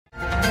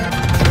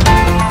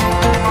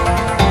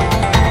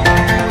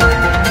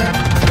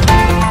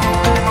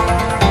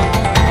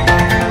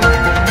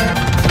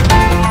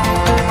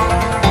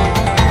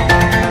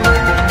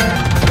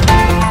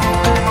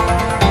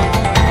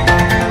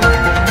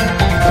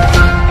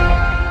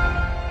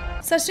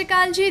सत श्री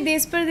अकाल जी।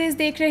 देश प्रदेश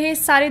देख रहे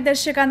सारे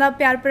दर्शकों का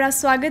प्यार भरा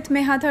स्वागत।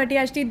 मैं हाँ थोड़ी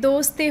अज की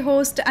दोस्त ते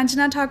होस्ट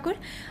अंजना ठाकुर।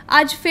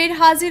 अज फिर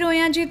हाजिर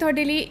होए जी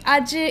थोड़े लिए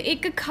अज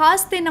एक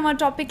खास ते नवा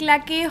टॉपिक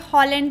लैके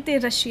हॉलैंड ते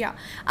रशिया।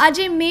 अज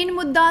ये मेन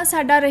मुद्दा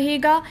साडा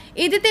रहेगा,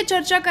 इहदे ते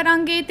चर्चा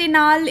करांगे ते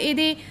नाल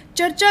इहदे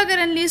चर्चा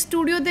करन लई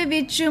स्टूडियो दे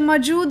विच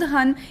मौजूद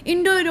हन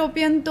इंडो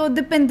यूरोपियन तो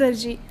दीपिंदर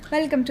जी।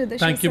 Welcome to the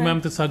show. Thank you ma'am.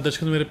 तो सारे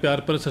दर्शकों मेरे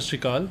प्यार भरा सत श्री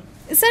अकाल।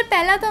 सर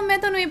पहला तो मैं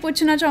तुहानूं ये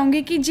पुछना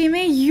चाहूँगी कि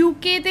जिवें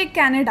यूके ते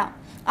कैनेडा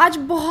ਅੱਜ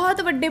बहुत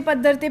ਵੱਡੇ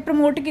ਪੱਧਰ ਤੇ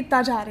ਪ੍ਰਮੋਟ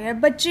ਕੀਤਾ ਜਾ ਰਿਹਾ ਹੈ,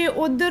 ਬੱਚੇ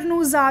ਉਧਰ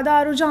ਨੂੰ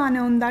ਜ਼ਿਆਦਾ ਰੁਝਾਨ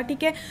ਹੁੰਦਾ,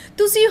 ਠੀਕ ਹੈ।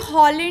 ਤੁਸੀਂ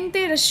ਹਾਲੈਂਡ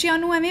ਤੇ ਰਸ਼ੀਆ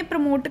ਨੂੰ ਐਵੇਂ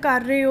ਪ੍ਰਮੋਟ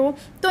ਕਰ ਰਹੇ ਹੋ,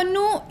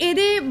 ਤੁਹਾਨੂੰ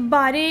ਇਹਦੇ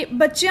ਬਾਰੇ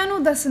ਬੱਚਿਆਂ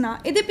ਨੂੰ ਦੱਸਣਾ,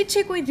 ਇਹਦੇ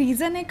ਪਿੱਛੇ ਕੋਈ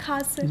ਰੀਜ਼ਨ ਹੈ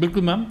ਖਾਸ?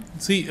 ਬਿਲਕੁਲ ਮੈਮ,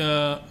 ਸੀ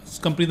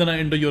ਕੰਪਨੀ ਦਾ ਨਾਮ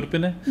ਇੰਡੋ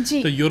ਯੂਰਪੀਅਨ ਹੈ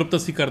ਤੇ ਯੂਰਪ ਤਾਂ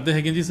ਅਸੀਂ ਕਰਦੇ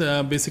ਹੈਗੇ ਜੀ।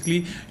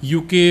 ਬੇਸਿਕਲੀ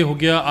ਯੂਕੇ ਹੋ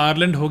ਗਿਆ,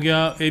 ਆਇਰਲੈਂਡ ਹੋ ਗਿਆ,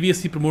 ਇਹ ਵੀ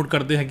ਅਸੀਂ ਪ੍ਰਮੋਟ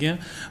ਕਰਦੇ ਹੈਗੇ ਹਾਂ।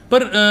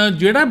 ਪਰ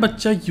ਜਿਹੜਾ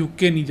ਬੱਚਾ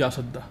ਯੂਕੇ ਨਹੀਂ ਜਾ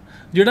ਸਕਦਾ,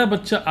 ਜਿਹੜਾ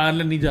ਬੱਚਾ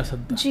ਆਇਰਲੈਂਡ ਨਹੀਂ ਜਾ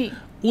ਸਕਦਾ ਜੀ,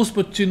 ਉਸ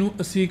ਬੱਚੇ ਨੂੰ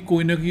ਅਸੀਂ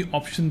ਕੋਈ ਨਾ ਕੋਈ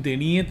ਆਪਸ਼ਨ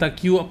ਦੇਣੀ ਹੈ ਤਾਂ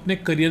ਕਿ ਉਹ ਆਪਣੇ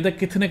ਕਰੀਅਰ ਦਾ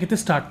ਕਿਤੇ ਨਾ ਕਿਤੇ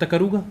ਸਟਾਰਟ ਤਾਂ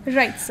ਕਰੂਗਾ।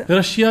 Right sir.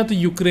 ਰਸ਼ੀਆ ਤੇ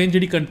ਯੂਕਰੇਨ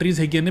ਜਿਹੜੀ ਕੰਟਰੀਜ਼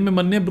ਹੈਗੀਆਂ ਨੇ, ਮੈਂ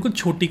ਮੰਨਿਆ ਬਿਲਕੁਲ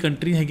ਛੋਟੀ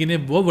ਕੰਟਰੀ ਹੈਗੀ ਨੇ,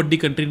 ਬਹੁਤ ਵੱਡੀ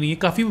ਕੰਟਰੀ ਨਹੀਂ ਹੈ।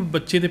 ਕਾਫੀ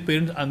ਬੱਚੇ ਦੇ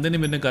ਪੇਰੈਂਟਸ ਆਉਂਦੇ ਨੇ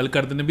ਮੇਰੇ ਨਾਲ ਗੱਲ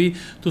ਕਰਦੇ ਨੇ ਵੀ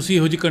ਤੁਸੀਂ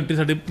ਇਹੋ ਜਿਹੀ ਕੰਟਰੀ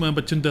ਸਾਡੇ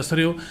ਬੱਚੇ ਨੂੰ ਦੱਸ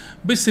ਰਹੇ ਹੋ।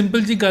 ਵੀ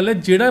ਸਿੰਪਲ ਜੀ ਗੱਲ ਹੈ,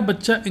 ਜਿਹੜਾ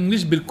ਬੱਚਾ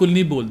ਇੰਗਲਿਸ਼ ਬਿਲਕੁਲ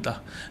ਨਹੀਂ ਬੋਲਦਾ,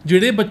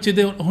 ਜਿਹੜੇ ਬੱਚੇ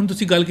ਦੇ ਹੁਣ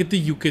ਤੁਸੀਂ ਗੱਲ ਕੀਤੀ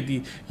ਯੂਕੇ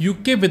ਦੀ,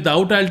 ਯੂਕੇ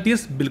ਵਿਦਾਊਟ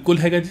IELTS ਬਿਲਕੁਲ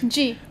ਹੈਗਾ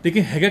ਜੀ,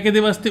 ਲੇਕਿਨ ਹੈਗਾ ਕਿਹਦੇ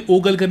ਵਾਸਤੇ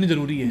ਉਹ ਗੱਲ ਕਰਨੀ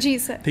ਜ਼ਰੂਰੀ ਹੈ ਜੀ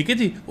ਸਰ। ਠੀਕ ਹੈ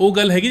ਜੀ, ਉਹ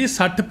ਗੱਲ ਹੈਗੀ ਜੀ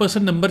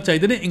 60% ਨੰਬਰ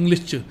ਚਾਹੀਦੇ ਨੇ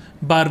ਇੰਗਲਿਸ਼ 'ਚ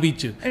 12ਵੀਂ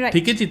 'ਚ,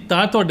 ਠੀਕ ਹੈ ਜੀ,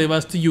 ਤਾਂ ਤੁਹਾਡੇ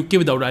ਵਾਸਤੇ ਯੂਕੇ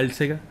ਵਿਦਾਊਟ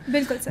IELTS ਹੈਗਾ।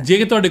 ਬਿਲਕੁਲ ਸਰ।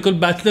 ਜੇ ਤੁਹਾਡੇ ਕੋਲ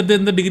ਬੈਚਲਰ ਦੇ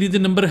ਅੰਦਰ ਡਿਗਰੀ ਦੇ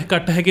ਨੰਬਰ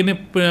ਘੱਟ ਹੈਗੇ ਨੇ,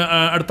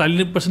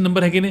 48%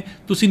 ਨੰਬਰ ਹੈਗੇ ਨੇ,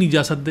 ਤੁਸੀਂ ਨਹੀਂ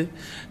ਜਾ ਸਕਦੇ।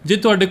 ਜੇ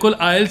ਤੁਹਾਡੇ ਕੋਲ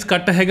IELTS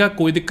ਘੱਟ ਹੈਗਾ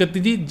ਕੋਈ ਦਿੱਕਤ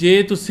ਨਹੀਂ ਜੀ।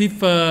 ਜੇ ਤੁਸੀਂ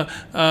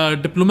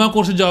ਡਿਪਲੋਮਾ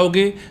ਕੋਰਸ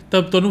ਜਾਓਗੇ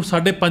ਤਾਂ ਤੁਹਾਨੂੰ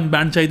 5.5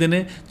 ਬੈਂਡ ਚਾਹੀਦੇ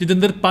ਨੇ, ਜਿਹਦੇ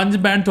ਅੰਦਰ 5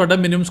 ਬੈਂਡ ਤੁਹਾਡਾ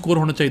ਮਿਨੀਮਮ ਸਕੋਰ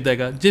ਹੋਣਾ ਚਾਹੀਦਾ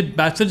ਹੈਗਾ। ਜੇ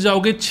ਬੈਚਲਰ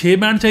ਜਾਓਗੇ 6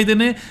 ਬੈਂਡ ਚਾਹੀਦੇ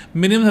ਨੇ,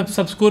 ਮਿਨੀਮਮ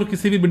ਸਬ ਸਕੋਰ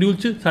ਕਿਸੇ ਵੀ ਮੋਡਿਊਲ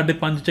 'ਚ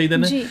 5.5 ਚਾਹੀਦਾ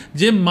ਨੇ।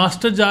 ਜੇ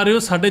ਮਾਸਟਰ ਜਾ ਰਹੇ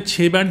ਹੋ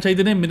 6.5 ਬੈਂਡ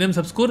ਚਾਹੀਦੇ ਨੇ, ਮਿਨੀਮਮ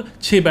ਸਬ ਸਕੋਰ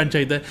 6 ਬੈਂਡ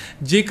ਚਾਹੀਦਾ ਹੈ।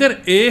 ਜੇਕਰ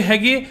ਇਹ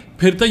ਹੈਗੇ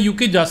ਫਿਰ ਤਾਂ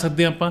ਯੂਕੇ ਜਾ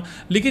ਸਕਦੇ ਹਾਂ ਆਪਾਂ,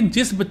 ਲੇਕਿਨ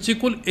ਜਿਸ ਬੱਚੇ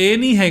ਕੋਲ ਇਹ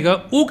ਨਹੀਂ ਹੈਗਾ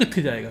ਉਹ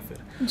ਕਿੱਥੇ ਜਾਏਗਾ ਫਿਰ?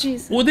 ਜੀ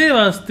ਸਰ। ਉਹਦੇ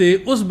ਵਾਸਤੇ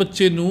ਉਸ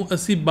ਬੱਚੇ ਨੂੰ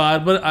ਅਸੀਂ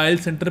ਬਾਰ-ਬਾਰ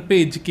IELTS ਸੈਂਟਰ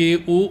ਭੇਜ ਕੇ,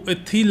 ਉਹ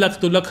ਇੱਥੇ ਹੀ ਲੱਖ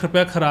 2 ਲੱਖ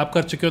ਰੁਪਇਆ ਖਰਾਬ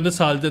ਕਰ ਚੁੱਕੇ ਹੁੰਦੇ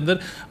ਸਾਲ ਦੇ ਅੰਦਰ।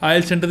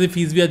 IELTS ਸੈਂਟਰ ਦੀ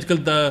ਫੀਸ ਵੀ ਅੱਜ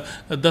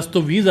ਕੱਲ੍ਹ 10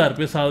 ਤੋਂ 20 ਹਜ਼ਾਰ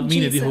ਰੁਪਏ ਸਾਲ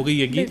ਮਹੀਨੇ ਦੀ ਹੋ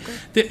ਗਈ ਹੈਗੀ।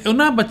 ਅਤੇ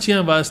ਉਹਨਾਂ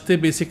ਬੱਚਿਆਂ ਵਾਸਤੇ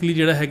ਬੇਸਿਕਲੀ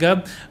ਜਿਹੜਾ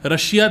ਹੈਗਾ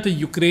ਰਸ਼ੀਆ ਅਤੇ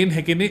ਯੂਕਰੇਨ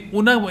ਹੈਗੇ ਨੇ,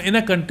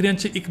 ਇਹਨਾਂ ਕੰਟਰੀਆਂ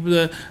 'ਚ ਇੱਕ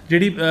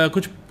ਜਿਹੜੀ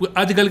ਕੁਛ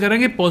ਅੱਜ ਗੱਲ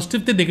ਕਰਾਂਗੇ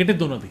ਪੋਜ਼ੀਟਿਵ ਅਤੇ ਨੈਗੇਟਿਵ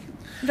ਦੋਨਾਂ ਦੀ।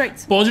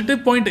 ਪੋਜ਼ੀਟਿਵ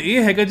ਪੁਆਇੰਟ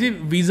ਇਹ ਹੈਗਾ ਜੀ,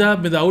 ਵੀਜ਼ਾ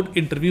ਵਿਦਾਊਟ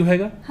ਇੰਟਰਵਿਊ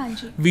ਹੈਗਾ,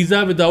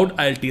 ਵੀਜ਼ਾ ਵਿਦਾਊਟ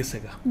IELTS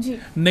ਹੈਗਾ।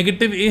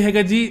 ਨੈਗੇਟਿਵ ਇਹ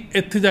ਹੈਗਾ ਜੀ,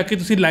 ਇੱਥੇ ਜਾ ਕੇ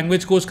ਤੁਸੀਂ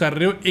ਲੈਂਗੁਏਜ ਕੋਰਸ ਕਰ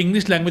ਰਹੇ ਹੋ,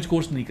 ਇੰਗਲਿਸ਼ ਲੈਂਗੁਏਜ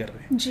ਕੋਰਸ ਨਹੀਂ ਕਰ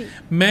ਰਹੇ।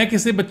 ਮੈਂ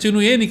ਕਿਸੇ ਬੱਚੇ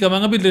ਨੂੰ ਇਹ ਨਹੀਂ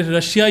ਕਹਾਂਗਾ ਵੀ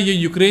ਰਸ਼ੀਆ ਜਾਂ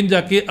ਯੂਕਰੇਨ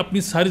ਜਾ ਕੇ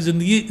ਆਪਣੀ ਸਾਰੀ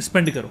ਜ਼ਿੰਦਗੀ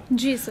ਸਪੈਂਡ ਕਰੋ।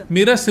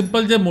 ਮੇਰਾ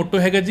ਸਿੰਪਲ ਜਿਹਾ ਮੋਟੋ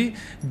ਹੈਗਾ ਜੀ,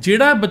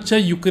 ਜਿਹੜਾ ਬੱਚਾ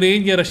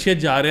ਯੂਕਰੇਨ ਜਾਂ ਰਸ਼ੀਆ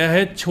ਜਾ ਰਿਹਾ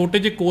ਹੈ, ਛੋਟੇ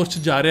ਜਿਹੇ ਕੋਰਸ 'ਚ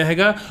ਜਾ ਰਿਹਾ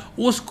ਹੈਗਾ,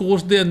 ਉਸ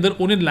ਕੋਰਸ ਦੇ ਅੰਦਰ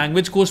ਉਹਨੇ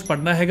ਲੈਂਗੁਏਜ ਕੋਰਸ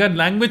ਪੜ੍ਹਨਾ ਹੈਗਾ।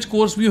 ਲੈਂਗੁਏਜ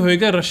ਕੋਰਸ ਵੀ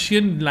ਹੋਏਗਾ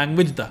ਰਸ਼ੀਅਨ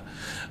ਲੈਂਗੁਏਜ ਦਾ।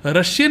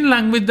 ਰਸ਼ੀਅਨ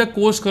ਲੈਂਗੁਏਜ ਦਾ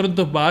ਕੋਰਸ ਕਰਨ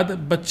ਤੋਂ ਬਾਅਦ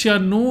ਬੱਚਿਆਂ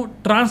ਨੂੰ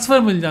ਟਰਾਂਸਫਰ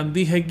ਮਿਲ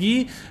ਜਾਂਦੀ ਹੈਗੀ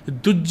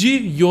ਦੂਜੀ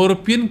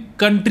ਯੂਰਪੀਅਨ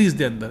ਕੰਟਰੀਜ਼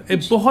ਦੇ ਅੰਦਰ। ਇਹ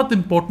ਬਹੁਤ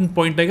ਇੰਪੋਰਟੈਂਟ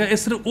ਪੁਆਇੰਟ ਹੈਗਾ। ਇਹ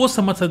ਸਿਰਫ ਉਹ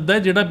ਸਮਝ ਸਕਦਾ ਹੈ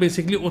ਜਿਹੜਾ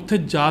ਬੇਸਿਕਲੀ ਉੱਥੇ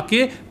ਜਾ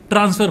ਕੇ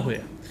ਟਰਾਂਸਫਰ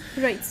ਹੋਇਆ।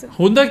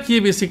 ਹੁੰਦਾ ਕੀ ਹੈ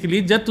ਬੇਸਿਕਲੀ,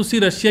 ਜਦ ਤੁਸੀਂ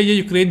ਰਸ਼ੀਆ ਜਾਂ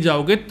ਯੂਕਰੇਨ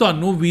ਜਾਓਗੇ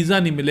ਤੁਹਾਨੂੰ ਵੀਜ਼ਾ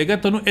ਨਹੀਂ ਮਿਲੇਗਾ,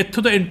 ਤੁਹਾਨੂੰ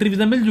ਇੱਥੋਂ ਤਾਂ ਐਂਟਰੀ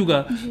ਵੀਜ਼ਾ ਮਿਲ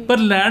ਜੂਗਾ, ਪਰ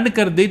ਲੈਂਡ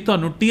ਕਰਦੇ ਹੀ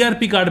ਤੁਹਾਨੂੰ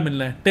TRP ਕਾਰਡ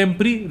ਮਿਲਣਾ ਹੈ,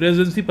 temporary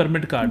residency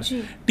permit card.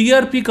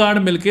 TRP card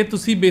ਮਿਲ ਕੇ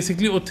ਤੁਸੀਂ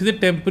ਬੇਸਿਕਲੀ ਉੱਥੇ ਦੇ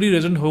ਟੈਂਪਰਰੀ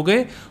ਰੈਜ਼ੀਡੈਂਟ ਹੋ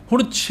ਗਏ।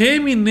 ਹੁਣ 6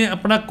 ਮਹੀਨੇ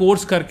ਆਪਣਾ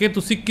ਕੋਰਸ ਕਰਕੇ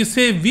ਤੁਸੀਂ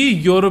ਕਿਸੇ ਵੀ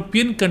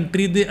ਯੂਰਪੀਅਨ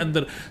ਕੰਟਰੀ ਦੇ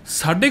ਅੰਦਰ,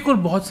 ਸਾਡੇ ਕੋਲ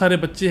ਬਹੁਤ ਸਾਰੇ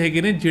ਬੱਚੇ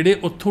ਹੈਗੇ ਨੇ ਜਿਹੜੇ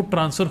ਉੱਥੋਂ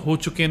ਟਰਾਂਸਫਰ ਹੋ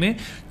ਚੁੱਕੇ ਨੇ,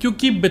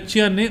 ਕਿਉਂਕਿ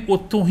ਬੱਚਿਆਂ ਨੇ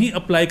ਉੱਥੋਂ ਹੀ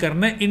ਅਪਲਾਈ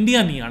ਕਰਨਾ,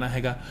 ਇੰਡੀਆ ਨਹੀਂ ਆਉਣਾ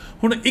ਹੈਗਾ।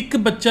 ਹੁਣ ਇੱਕ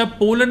ਬੱਚਾ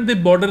ਪੋਲੈਂਡ ਦੇ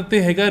ਬਾਰਡਰ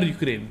 'ਤੇ ਹੈਗਾ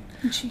ਯੂਕਰੇਨ,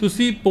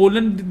 ਤੁਸੀਂ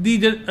ਪੋਲੈਂਡ ਦੀ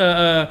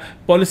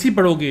ਪਾਲਿਸੀ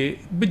ਪੜ੍ਹੋਗੇ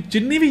ਵੀ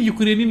ਜਿੰਨੀ ਵੀ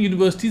ਯੂਕਰੇਨੀਅਨ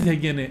ਯੂਨੀਵਰਸਿਟੀਜ਼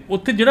ਹੈਗੀਆਂ ਨੇ,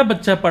 ਉੱਥੇ ਜਿਹੜਾ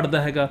ਬੱਚਾ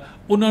ਪੜ੍ਹਦਾ ਹੈਗਾ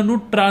ਉਹਨਾਂ ਨੂੰ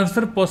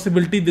ਟਰਾਂਸਫਰ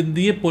ਪੋਸੀਬਿਲਿਟੀ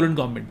ਦਿੰਦੀ ਹੈ ਪੋਲੈਂਡ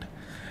ਗਵਰਨਮੈਂਟ।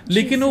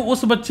 ਲੇਕਿਨ ਉਹ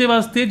ਉਸ ਬੱਚੇ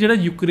ਵਾਸਤੇ ਜਿਹੜਾ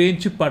ਯੂਕਰੇਨ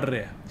 'ਚ ਪੜ੍ਹ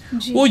ਰਿਹਾ,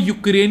 ਉਹ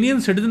ਯੂਕਰੇਨੀਅਨ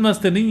ਸਿਟੀਜ਼ਨ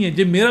ਵਾਸਤੇ ਨਹੀਂ ਹੈ।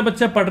 ਜੇ ਮੇਰਾ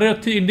ਬੱਚਾ ਪੜ੍ਹ ਰਿਹਾ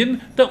ਉੱਥੇ ਇੰਡੀਅਨ,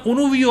 ਤਾਂ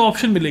ਉਹਨੂੰ ਵੀ ਉਹ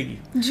ਆਪਸ਼ਨ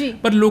ਮਿਲੇਗੀ।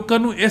 ਪਰ ਲੋਕਾਂ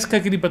ਨੂੰ ਇਸ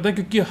ਕਰਕੇ ਨਹੀਂ ਪਤਾ,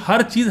 ਕਿਉਂਕਿ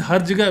ਹਰ ਚੀਜ਼ ਹਰ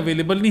ਜਗ੍ਹਾ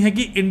ਅਵੇਲੇਬਲ ਨਹੀਂ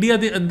ਹੈਗੀ। ਇੰਡੀਆ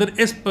ਦੇ ਅੰਦਰ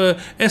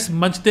ਇਸ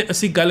ਮੰਚ 'ਤੇ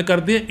ਅਸੀਂ ਗੱਲ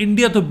ਕਰਦੇ ਹਾਂ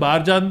ਇੰਡੀਆ ਤੋਂ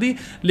ਬਾਹਰ ਜਾਣ ਦੀ,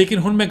 ਲੇਕਿਨ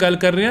ਹੁਣ ਮੈਂ ਗੱਲ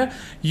ਕਰ ਰਿਹਾ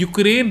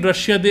ਯੂਕਰੇਨ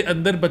ਰਸ਼ੀਆ ਦੇ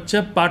ਅੰਦਰ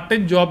ਬੱਚਾ ਪਾਰਟ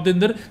ਟਾਈਮ ਜੋਬ ਦੇ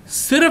ਅੰਦਰ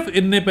ਸਿਰਫ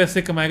ਇੰਨੇ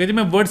ਪੈਸੇ ਕਮਾਏਗਾ। ਜੇ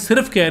ਮੈਂ ਵਰਡ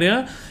ਸਿਰਫ ਕਹਿ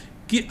ਰਿਹਾ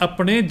ਕਿ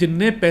ਆਪਣੇ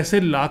ਜਿੰਨੇ ਪੈਸੇ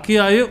ਲਾ ਕੇ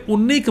ਆਏ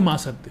ਉਨੇ ਹੀ ਕਮਾ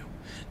ਸਕਦੇ ਹੋ।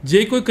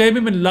 ਜੇ ਕੋਈ ਕਹੇ ਵੀ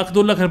ਮੈਂ ਲੱਖ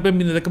 2 ਲੱਖ ਰੁਪਏ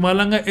ਮਹੀਨੇ ਦਾ ਕਮਾ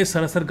ਲਾਂਗਾ, ਇਹ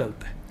ਸਰਾਸਰ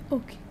ਗਲਤ ਹੈ।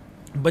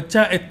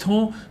 ਬੱਚਾ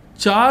ਇੱਥੋਂ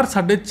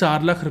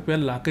 4-4.5 ਲੱਖ ਰੁਪਇਆ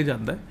ਲਾ ਕੇ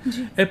ਜਾਂਦਾ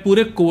ਹੈ। ਇਹ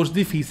ਪੂਰੇ ਕੋਰਸ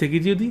ਦੀ ਫੀਸ ਹੈਗੀ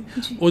ਜੀ,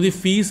 ਉਹਦੀ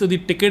ਫੀਸ, ਉਹਦੀ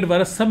ਟਿਕਟ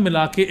ਵਗੈਰਾ ਸਭ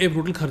ਮਿਲਾ ਕੇ ਇਹ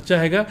ਟੋਟਲ ਖਰਚਾ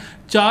ਹੈਗਾ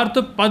 4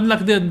 ਤੋਂ 5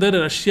 ਲੱਖ ਦੇ ਅੰਦਰ।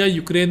 ਰਸ਼ੀਆ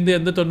ਯੂਕਰੇਨ ਦੇ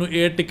ਅੰਦਰ ਤੁਹਾਨੂੰ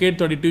에ਅਰ ਟਿਕਟ,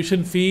 ਤੁਹਾਡੀ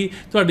ਟਿਊਸ਼ਨ ਫੀ,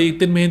 ਤੁਹਾਡੀ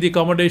 3 ਮਹੀਨੇ ਦੀ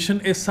ਅਕੋਮੋਡੇਸ਼ਨ,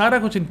 ਇਹ ਸਾਰਾ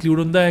ਕੁਝ ਇਨਕਲੂਡ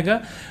ਹੁੰਦਾ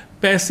ਹੈਗਾ।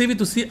 ਪੈਸੇ ਵੀ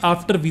ਤੁਸੀਂ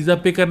ਆਫਟਰ ਵੀਜ਼ਾ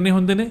ਪੇ ਕਰਨੇ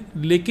ਹੁੰਦੇ ਨੇ।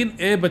 ਲੇਕਿਨ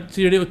ਇਹ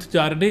ਬੱਚੇ ਜਿਹੜੇ ਉੱਥੇ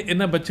ਜਾ ਰਹੇ ਨੇ,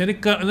 ਇਹਨਾਂ ਬੱਚਿਆਂ ਦੇ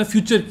ਇਹਦਾ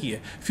ਫਿਊਚਰ ਕੀ ਹੈ?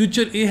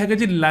 ਫਿਊਚਰ ਇਹ ਹੈਗਾ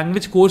ਜੀ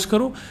ਲੈਂਗੁਏਜ ਕੋਰਸ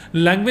ਕਰੋ,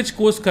 ਲੈਂਗੁਏਜ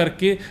ਕੋਰਸ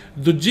ਕਰਕੇ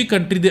ਦੂਜੀ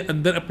ਕੰਟਰੀ ਦੇ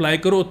ਅੰਦਰ ਅਪਲਾਈ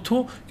ਕਰੋ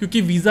ਉੱਥੋਂ,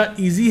 ਕਿਉਂਕਿ ਵੀਜ਼ਾ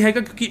ਈਜ਼ੀ ਹੈਗਾ,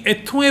 ਕਿਉਂਕਿ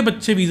ਇੱਥੋਂ ਇਹ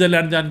ਬੱਚੇ ਵੀਜ਼ਾ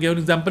ਲੈਣ ਜਾਣਗੇ। ਹੁਣ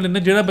ਐਗਜ਼ਾਮਪਲ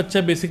ਇਹਨਾਂ, ਜਿਹੜਾ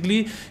ਬੱਚਾ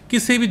ਬੇਸਿਕਲੀ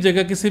ਕਿਸੇ ਵੀ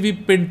ਜਗ੍ਹਾ ਕਿਸੇ ਵੀ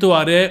ਪਿੰਡ ਤੋਂ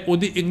ਆ ਰਿਹਾ ਹੈ,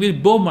 ਉਹਦੀ ਇੰਗਲਿਸ਼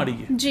ਬਹੁਤ ਮਾੜੀ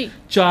ਹੈ ਜੀ,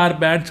 4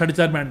 ਬੈਂਡ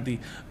 4.5 ਬੈਂਡ ਦੀ,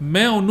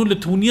 ਮੈਂ ਉਹਨੂੰ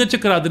ਲਿਥੂਨੀਆ 'ਚ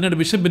ਕਰਾ ਦੇਣਾ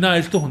ਐਡਮਿਸ਼ਨ, ਬਿਨਾਂ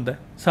ਆਇਲਟਸ ਤੋਂ ਹੁੰਦਾ।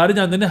 ਸਾਰੇ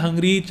ਜਾਣਦੇ ਨੇ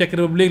Hungary, check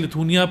republic,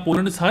 Lithuania,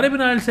 Poland ਸਾਰੇ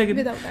ਬਿਨਾਂ ਆਇਲਟਸ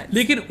ਹੈਗੇ,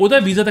 ਲੇਕਿਨ ਉਹਦਾ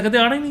ਵੀਜ਼ਾ ਤਾਂ ਕਦੇ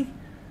ਆਉਣਾ ਹੀ ਨਹੀਂ।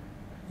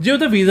 ਜੇ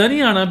ਉਹਦਾ ਵੀਜ਼ਾ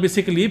ਨਹੀਂ ਆਉਣਾ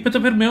ਬੇਸਿਕਲੀ,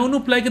 ਫਿਰ ਮੈਂ ਉਹਨੂੰ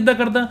ਅਪਲਾਈ ਕਿੱਦਾਂ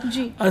ਕਰਦਾ?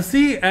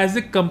 ਅਸੀਂ as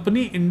a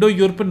company Indo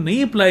Europe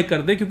ਨਹੀਂ ਅਪਲਾਈ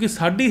ਕਰਦੇ, ਕਿਉਂਕਿ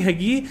ਸਾਡੀ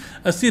ਹੈਗੀ,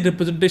 ਅਸੀਂ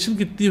ਰਿਪਰੈਜ਼ੈਂਟੇਸ਼ਨ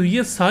ਕੀਤੀ ਹੋਈ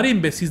ਹੈ ਸਾਰੀ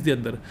ਐਮਬੈਸੀਜ਼ ਦੇ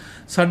ਅੰਦਰ।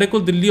 ਸਾਡੇ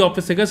ਕੋਲ ਦਿੱਲੀ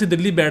ਆਫਿਸ ਹੈਗਾ, ਅਸੀਂ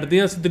ਦਿੱਲੀ ਬੈਠਦੇ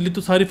ਹਾਂ, ਅਸੀਂ ਦਿੱਲੀ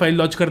ਤੋਂ ਸਾਰੀ ਫਾਈਲ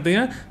ਲੌਂਚ ਕਰਦੇ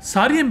ਹਾਂ।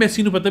 ਸਾਰੀ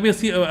ਐਮਬੈਸੀ ਨੂੰ ਪਤਾ ਵੀ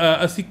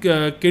ਅਸੀਂ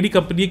ਕਿਹੜੀ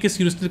ਕੰਪਨੀ ਹੈ, ਕਿਸ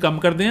ਯੂਨੀਵਰਸਿਟੀ 'ਚ ਕੰਮ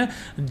ਕਰਦੇ ਹਾਂ।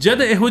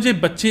 ਜਦ ਇਹੋ ਜਿਹੇ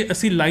ਬੱਚੇ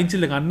ਅਸੀਂ ਲਾਈਨ 'ਚ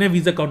ਲਗਾਉਂਦੇ ਹਾਂ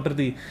ਵੀਜ਼ਾ ਕਾਊਂਟਰ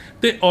ਦੀ,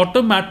 ਤੇ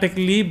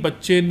ਆਟੋਮੈਟਿਕਲੀ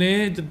ਬੱਚੇ ਨੇ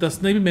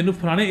ਦੱਸਣਾ ਵੀ ਮੈਨੂੰ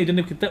ਫਲਾਣੇ ਏਜੰਟ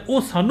ਨੇ ਕੀਤਾ,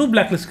 ਉਹ ਸਾਨੂੰ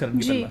ਬਲੈਕਲਿਸਟ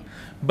ਕਰਨਗੇ ਪਹਿਲਾਂ।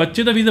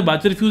 ਬੱਚੇ ਦਾ ਵੀਜ਼ਾ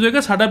ਬਾਅਦ 'ਚ ਰਿਫਿਊਜ਼ ਹੋਏਗਾ,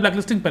 ਸਾਡਾ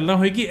ਬਲੈਕਲਿਸਟਿੰਗ ਪਹਿਲਾਂ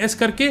ਹੋਏਗੀ। ਇਸ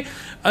ਕਰਕੇ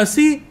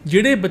ਅਸੀਂ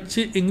ਜਿਹੜੇ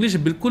ਬੱਚੇ ਇੰਗਲਿਸ਼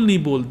ਬਿਲਕੁਲ ਨਹੀਂ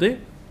ਬੋਲਦੇ,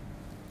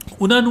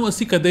 ਉਹਨਾਂ ਨੂੰ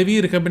ਅਸੀਂ ਕਦੇ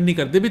ਵੀ ਰਿਕਮੈਂਡ ਨਹੀਂ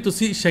ਕਰਦੇ ਵੀ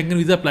ਤੁਸੀਂ ਸ਼ੈਂਗਨ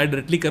ਵੀਜ਼ਾ ਅਪਲਾਈ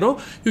ਡਾਇਰੈਕਟਲੀ ਕਰੋ,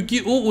 ਕਿਉਂਕਿ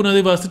ਉਹ ਉਹਨਾਂ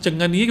ਦੇ ਵਾਸਤੇ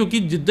ਚੰਗਾ ਨਹੀਂ ਹੈ। ਕਿਉਂਕਿ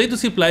ਜਿੱਦਾਂ ਹੀ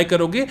ਤੁਸੀਂ ਅਪਲਾਈ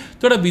ਕਰੋਗੇ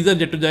ਤੁਹਾਡਾ ਵੀਜ਼ਾ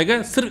ਰਿਜੈਕਟ ਹੋ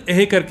ਜਾਏਗਾ, ਸਿਰਫ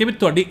ਇਹ ਕਰਕੇ ਵੀ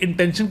ਤੁਹਾਡੀ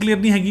ਇੰਟੈਂਸ਼ਨ ਕਲੀਅਰ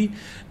ਨਹੀਂ ਹੈਗੀ,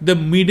 ਦ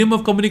medium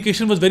of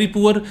communication was very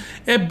poor.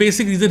 ਇਹ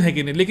ਬੇਸਿਕ ਰੀਜ਼ਨ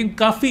ਹੈਗੇ ਨੇ। ਲੇਕਿਨ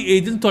ਕਾਫੀ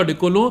ਏਜੰਟ ਤੁਹਾਡੇ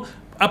ਕੋਲੋਂ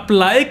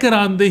ਅਪਲਾਈ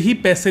ਕਰਾਉਣ ਦੇ ਹੀ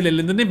ਪੈਸੇ ਲੈ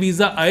ਲੈਂਦੇ ਨੇ,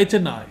 ਵੀਜ਼ਾ ਆਏ ਚ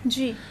ਨਾ ਆਏ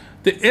ਜੀ।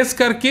 ਤੇ ਇਸ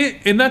ਕਰਕੇ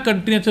ਇਹਨਾਂ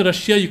ਕੰਟਰੀਆਂ 'ਚ,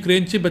 ਰਸ਼ੀਆ,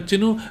 ਯੂਕਰੇਨ 'ਚ ਬੱਚੇ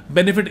ਨੂੰ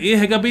ਬੈਨੀਫਿਟ ਇਹ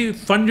ਹੈਗਾ ਵੀ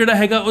ਫੰਡ ਜਿਹੜਾ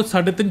ਹੈਗਾ ਉਹ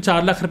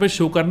 3.5-4 ਲੱਖ ਰੁਪਏ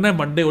ਸ਼ੋਅ ਕਰਨਾ ਹੈ,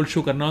 1 ਡੇ ਓਲਡ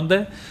ਸ਼ੋਅ ਕਰਨਾ ਹੁੰਦਾ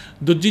ਹੈ।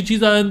 ਦੂਜੀ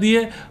ਚੀਜ਼ ਆ ਜਾਂਦੀ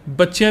ਹੈ,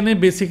 ਬੱਚਿਆਂ ਨੇ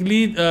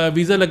ਬੇਸਿਕਲੀ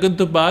ਵੀਜ਼ਾ ਲੱਗਣ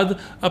ਤੋਂ ਬਾਅਦ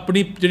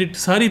ਆਪਣੀ ਜਿਹੜੀ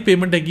ਸਾਰੀ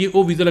ਪੇਮੈਂਟ ਹੈਗੀ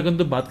ਉਹ ਵੀਜ਼ਾ ਲੱਗਣ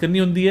ਤੋਂ ਬਾਅਦ ਕਰਨੀ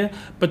ਹੁੰਦੀ ਹੈ।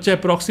 ਬੱਚਾ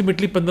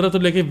ਅਪਰੋਕਸੀਮੇਟਲੀ 15 ਤੋਂ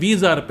ਲੈ ਕੇ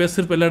 20,000 ਰੁਪਏ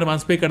ਸਿਰਫ ਪਹਿਲਾਂ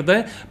ਐਡਵਾਂਸ ਪੇ ਕਰਦਾ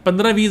ਹੈ।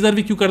 15-20,000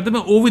 ਵੀ ਕਿਉਂ ਕਰਦੇ,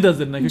 ਮੈਂ ਉਹ ਵੀ ਦੱਸ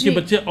ਦਿੰਦਾ, ਕਿਉਂਕਿ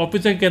ਬੱਚੇ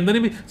ਆਫਿਸ 'ਚ ਕਹਿੰਦੇ ਨੇ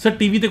ਵੀ ਸਰ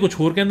ਟੀਵੀ ਤੇ ਕੁਝ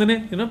ਹੋਰ ਕਹਿੰਦੇ ਨੇ,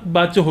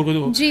 ਬਾਅਦ 'ਚ ਹੋਰ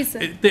ਕੁਝ,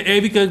 ਤੇ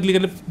ਇਹ ਵੀ ਕਲੀਅਰ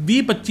ਕਰ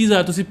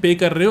 20-25,000 ਤੁਸੀਂ ਪੇ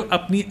ਕਰ ਰਹੇ ਹੋ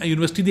ਆਪਣੀ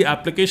ਯੂਨੀਵਰਸਿਟੀ ਦੀ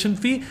ਐਪਲੀਕੇਸ਼ਨ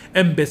ਫੀ,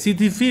 ਐਮਬੈਸੀ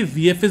ਦੀ ਫੀ,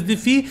 VFS ਦੀ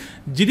ਫੀ,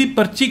 ਜਿਹਦੀ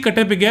ਪਰਚੀ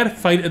ਕੱਟੇ ਬਗੈਰ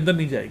ਫਾਈਲ ਅੰਦਰ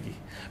ਨਹੀਂ ਜਾਏਗੀ।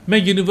 ਮੈਂ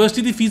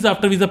ਯੂਨੀਵਰਸਿਟੀ ਦੀ ਫੀਸ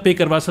ਆਫਟਰ ਵੀਜ਼ਾ ਪੇ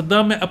ਕਰਵਾ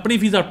ਸਕਦਾ, ਮੈਂ ਆਪਣੀ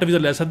ਫੀਸ ਆਫਟਰ ਵੀਜ਼ਾ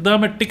ਲੈ ਸਕਦਾ,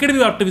 ਮੈਂ ਟਿਕਟ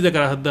ਵੀ ਆਫਟਰ ਵੀਜ਼ਾ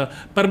ਕਰਾ ਸਕਦਾ,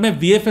 ਪਰ ਮੈਂ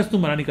VFS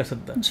ਨੂੰ ਮਨਾ ਨਹੀਂ ਕਰ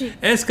ਸਕਦਾ।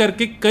 ਇਸ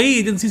ਕਰਕੇ ਕਈ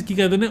ਏਜੰਸੀਜ਼ ਕੀ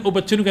ਕਰਦੇ ਨੇ, ਉਹ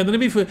ਬੱਚੇ ਨੂੰ ਕਹਿੰਦੇ ਨੇ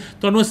ਵੀ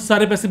ਤੁਹਾਨੂੰ ਅਸੀਂ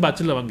ਸਾਰੇ ਪੈਸੇ ਬਾਅਦ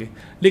 'ਚ ਲਵਾਂਗੇ।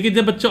 ਲੇਕਿਨ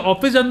ਜਦ ਬੱਚਾ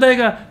ਆਫਿਸ ਜਾਂਦਾ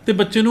ਹੈਗਾ ਤੇ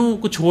ਬੱਚੇ ਨੂੰ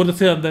ਕੁਝ ਹੋਰ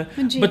ਦੱਸਿਆ ਜਾਂਦਾ ਹੈ,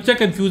 ਬੱਚਾ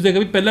ਕਨਫਿਊਜ਼ ਹੈਗਾ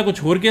ਵੀ ਪਹਿਲਾਂ ਕੁਝ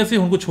ਹੋਰ ਕਿਹਾ ਸੀ,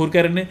 ਹੁਣ ਕੁਝ ਹੋਰ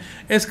ਕਹਿ ਰਹੇ ਨੇ।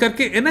 ਇਸ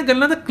ਕਰਕੇ ਇਹਨਾਂ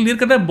ਗੱਲਾਂ ਦਾ ਕਲੀਅਰ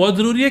ਕਰਨਾ ਬਹੁਤ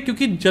ਜ਼ਰੂਰੀ ਹੈ,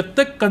 ਕਿਉਂਕਿ ਜਦ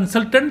ਤੱਕ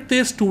ਕੰਸਲਟੈਂਟ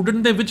ਤੇ ਸਟੂਡੈਂਟ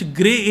ਦੇ ਵਿੱਚ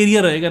ਗ੍ਰੇ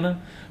ਏਰੀਆ ਰਹੇਗਾ ਨਾ,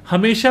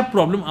 ਹਮੇਸ਼ਾ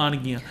ਪ੍ਰੋਬਲਮ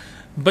ਆਉਣਗੀਆਂ।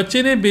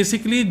 ਬੱਚੇ ਨੇ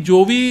ਬੇਸਿਕਲੀ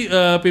ਜੋ ਵੀ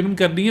ਪੇਮੈਂਟ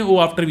ਕਰਨੀ ਹੈ ਉਹ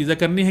ਆਫਟਰ ਵੀਜ਼ਾ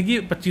ਕਰਨੀ ਹੈਗੀ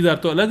 25,000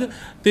 ਤੋਂ ਅਲੱਗ।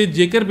 ਤੇ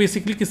ਜੇਕਰ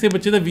ਬੇਸਿਕਲੀ ਕਿਸੇ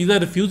ਬੱਚੇ ਦਾ ਵੀਜ਼ਾ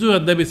ਰਿਫਿਊਜ਼ ਹੋ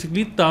ਜਾਂਦਾ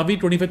ਬੇਸਿਕਲੀ, ਤਾਂ ਵੀ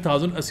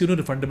 25,000 ਅਸੀਂ ਉਹਨੂੰ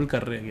ਰਿਫੰਡੇਬਲ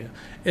ਕਰ ਰਹੇ ਹੈਗੇ।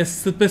 ਇਹ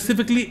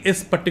ਸਪੈਸੀਫਿਕਲੀ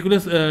ਇਸ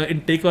ਪਰਟੀਕੂਲਰ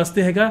ਇਨਟੇਕ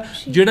ਵਾਸਤੇ ਹੈਗਾ।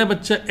 ਜਿਹੜਾ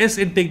ਬੱਚਾ ਇਸ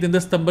ਇਨਟੇਕ ਦੇ ਅੰਦਰ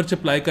ਸਤੰਬਰ 'ਚ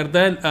ਅਪਲਾਈ ਕਰਦਾ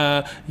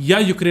ਹੈ, ਜਾਂ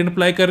ਯੂਕਰੇਨ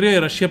ਅਪਲਾਈ ਕਰ ਰਹੇ ਹੋ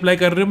ਜਾਂ ਰਸ਼ੀਆ ਅਪਲਾਈ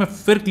ਕਰ ਰਹੇ ਹੋ, ਮੈਂ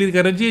ਫਿਰ ਕਲੀਅਰ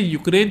ਕਰ ਰਿਹਾ ਜੀ,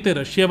 ਯੂਕਰੇਨ ਤੇ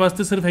ਰਸ਼ੀਆ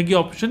ਵਾਸਤੇ ਸਿਰਫ ਹੈਗੀ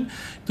ਆਪਸ਼ਨ,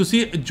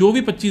 ਤੁਸੀਂ ਜੋ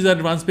ਵੀ 25,000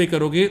 ਐਡਵਾਂਸ ਪੇ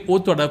ਕਰੋਗੇ ਉਹ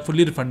ਤੁਹਾਡਾ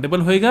ਫੁੱਲੀ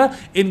ਰਿਫੰਡੇਬਲ ਹੋਏਗਾ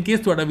ਇਨ ਕੇਸ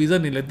ਤੁਹਾਡਾ ਵੀਜ਼ਾ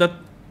ਨਹੀਂ ਲੱਗਦਾ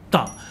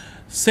ਤਾਂ।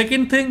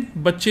 ਸੈਕਿੰਡ ਥਿੰਗ,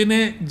 ਬੱਚੇ ਨੇ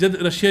ਜਦ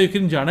ਰਸ਼ੀਆ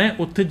ਯੂਕਰੇਨ ਜਾਣਾ ਹੈ,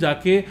 ਉੱਥੇ ਜਾ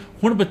ਕੇ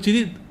ਹੁਣ ਬੱਚੇ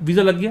ਦੀ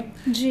ਵੀਜ਼ਾ ਲੱਗ ਗਿਆ।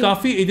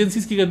 ਕਾਫੀ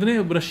ਏਜੰਸੀਜ਼ ਕੀ ਕਰਦੇ ਨੇ,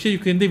 ਰਸ਼ੀਆ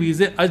ਯੂਕਰੇਨ ਦੇ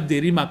ਵੀਜ਼ੇ ਅੱਜ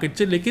ਦੇਰੀ ਮਾਰਕੀਟ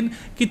 'ਚ, ਲੇਕਿਨ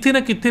ਕਿਤੇ ਨਾ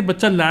ਕਿਤੇ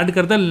ਬੱਚਾ ਲੈਂਡ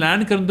ਕਰਦਾ,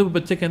 ਲੈਂਡ ਕਰਨ ਤੋਂ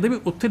ਬੱਚੇ ਕਹਿੰਦੇ ਵੀ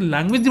ਉੱਥੇ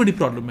ਲੈਂਗੁਏਜ ਦੀ ਬੜੀ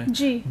ਪ੍ਰੋਬਲਮ ਹੈ।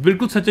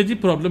 ਬਿਲਕੁਲ ਸੱਚ ਹੈ ਜੀ,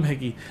 ਪ੍ਰੋਬਲਮ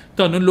ਹੈਗੀ।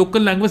 ਤੁਹਾਨੂੰ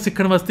ਲੋਕਲ ਲੈਂਗੁਏਜ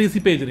ਸਿੱਖਣ ਵਾਸਤੇ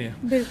ਅਸੀਂ ਭੇਜ ਰਹੇ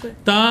ਹਾਂ,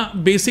 ਤਾਂ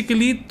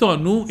ਬੇਸਿਕਲੀ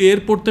ਤੁਹਾਨੂੰ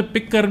ਏਅਰਪੋਰਟ 'ਤੇ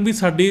ਪਿਕ ਕਰਨ ਵੀ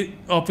ਸਾਡੀ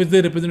ਆਫਿਸ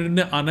ਦੇ ਰਿਪਰੈਜ਼ੈਂਟੇਟਿਵ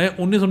ਨੇ ਆਉਣਾ ਹੈ,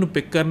 ਉਹਨੇ ਤੁਹਾਨੂੰ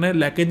ਪਿਕ ਕਰਨਾ ਹੈ,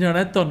 ਲੈ ਕੇ ਜਾਣਾ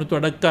ਹੈ, ਤੁਹਾਨੂੰ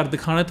ਤੁਹਾਡਾ ਘਰ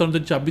ਦਿਖਾਉਣਾ,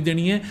 ਤੁਹਾਨੂੰ ਚਾਬੀ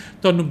ਦੇਣੀ ਹੈ,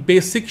 ਤੁਹਾਨੂੰ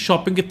ਬੇਸਿਕ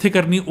ਸ਼ਾਪਿੰਗ ਕਿੱਥੇ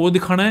ਕਰਨੀ ਉਹ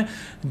ਦਿਖਾਉਣਾ ਹੈ,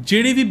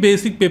 ਜਿਹੜੀ ਵੀ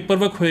ਬੇਸਿਕ ਪੇਪਰ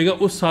ਵਰਕ ਹੋਏਗਾ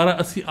ਉਹ ਸਾਰਾ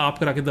ਅਸੀਂ ਆਪ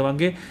ਕਰਾ ਕੇ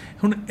ਦੇਵਾਂਗੇ।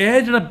 ਹੁਣ ਇਹ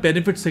ਜਿਹੜਾ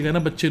ਬੈਨੀਫਿਟ ਸੀਗਾ ਨਾ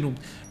ਬੱਚੇ ਨੂੰ,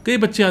 ਕਈ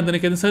ਬੱਚੇ ਆਉਂਦੇ ਨੇ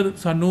ਕਹਿੰਦੇ ਸਰ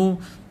ਸਾਨੂੰ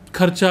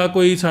ਖਰਚਾ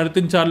ਕੋਈ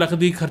 3.5-4 ਲੱਖ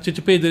ਦੀ ਖਰਚੇ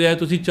 'ਚ ਭੇਜ ਰਿਹਾ,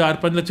 ਤੁਸੀਂ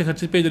 4-5 ਲੱਖ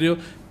ਖਰਚੇ 'ਚ ਭੇਜ ਰਹੇ ਹੋ।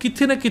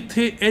 ਕਿਤੇ ਨਾ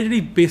ਕਿਤੇ ਇਹ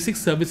ਜਿਹੜੀ ਬੇਸਿਕ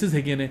ਸਰਵਿਸਿਜ਼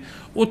ਹੈਗੀਆਂ ਨੇ,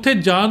 ਉੱਥੇ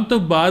ਜਾਣ ਤੋਂ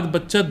ਬਾਅਦ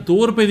ਬੱਚਾ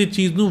 2 ਰੁਪਏ ਦੀ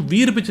ਚੀਜ਼ ਨੂੰ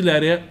 20 ਰੁਪਏ 'ਚ ਲੈ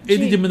ਰਿਹਾ,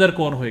 ਇਹਦੀ ਜ਼ਿੰਮੇਦਾਰ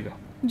ਕੌਣ ਹੋਏਗਾ?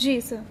 ਜੀ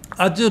ਸਰ।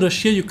 ਅੱਜ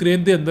ਰਸ਼ੀਆ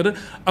ਯੂਕਰੇਨ ਦੇ ਅੰਦਰ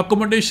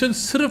ਅਕੋਮੋਡੇਸ਼ਨ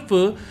ਸਿਰਫ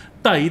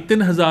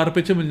 2,500-3 ਹਜ਼ਾਰ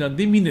ਰੁਪਏ 'ਚ ਮਿਲ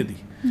ਜਾਂਦੀ ਮਹੀਨੇ ਦੀ।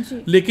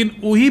 ਲੇਕਿਨ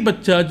ਉਹੀ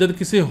ਬੱਚਾ ਜਦ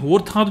ਕਿਸੇ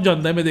ਹੋਰ ਥਾਂ ਤੋਂ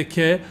ਜਾਂਦਾ, ਮੈਂ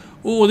ਦੇਖਿਆ ਹੈ,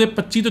 ਉਹ ਉਹਦੇ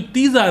 25 ਤੋਂ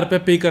 30 ਹਜ਼ਾਰ ਰੁਪਏ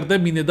ਪੇ ਕਰਦਾ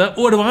ਮਹੀਨੇ ਦਾ,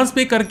 ਉਹ ਐਡਵਾਂਸ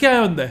ਪੇ ਕਰਕੇ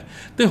ਆਇਆ ਹੁੰਦਾ ਹੈ।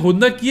 ਤੇ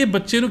ਹੁੰਦਾ ਕੀ ਹੈ,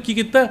 ਬੱਚੇ ਨੂੰ ਕੀ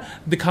ਕੀਤਾ,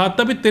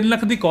 ਦਿਖਾਤਾ ਵੀ 3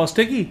 ਲੱਖ ਦੀ ਕਾਸਟ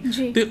ਹੈਗੀ,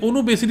 ਤੇ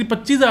ਉਹਨੂੰ ਬੇਸਿਕਲੀ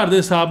 25,000 ਦੇ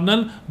ਹਿਸਾਬ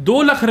ਨਾਲ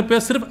 2 ਲੱਖ ਰੁਪਏ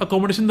ਸਿਰਫ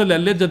ਅਕੋਮੋਡੇਸ਼ਨ ਦਾ ਲੈ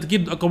ਲਿਆ,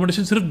 ਜਦਕਿ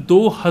ਅਕੋਮੋਡੇਸ਼ਨ ਸਿਰਫ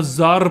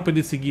 2,000 ਰੁਪਏ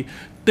ਦੀ ਸੀਗੀ।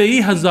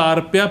 23,000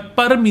 ਰੁਪਇਆ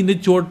ਪਰ ਮਹੀਨੇ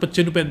ਚੋਟ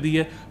ਬੱਚੇ ਨੂੰ ਪੈਂਦੀ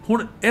ਹੈ।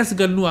 ਹੁਣ ਇਸ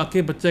ਗੱਲ ਨੂੰ ਆ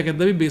ਕੇ ਬੱਚਾ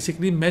ਕਹਿੰਦਾ ਵੀ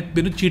ਬੇਸਿਕਲੀ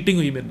ਮੈਨੂੰ ਚੀਟਿੰਗ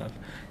ਹੋਈ ਮੇਰੇ ਨਾਲ।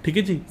 ਠੀਕ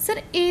ਹੈ ਜੀ ਸਰ,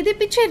 ਇਹਦੇ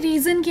ਪਿੱਛੇ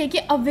ਰੀਜ਼ਨ ਕੀ ਹੈ ਕਿ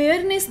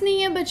ਅਵੇਅਰਨੈਸ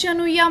ਨਹੀਂ ਹੈ ਬੱਚਿਆਂ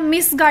ਨੂੰ, ਜਾਂ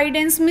ਮਿਸ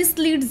ਗਾਈਡੈਂਸ,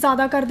 ਮਿਸਲੀਡ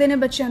ਜ਼ਿਆਦਾ ਕਰਦੇ ਨੇ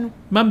ਬੱਚਿਆਂ ਨੂੰ?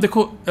 ਮੈਮ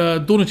ਦੇਖੋ,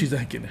 ਦੋਨੋਂ ਚੀਜ਼ਾਂ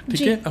ਹੈਗੀਆਂ ਨੇ।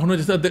 ਠੀਕ ਹੈ, ਹੁਣ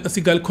ਜਿਸ ਤਰ੍ਹਾਂ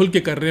ਅਸੀਂ ਗੱਲ ਖੁੱਲ੍ਹ ਕੇ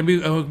ਕਰ ਰਹੇ ਹਾਂ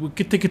ਵੀ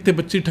ਕਿੱਥੇ ਕਿੱਥੇ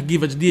ਬੱਚੇ ਠੱਗੀ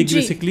ਵੱਜਦੀ ਹੈਗੀ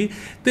ਬੇਸਿਕਲੀ,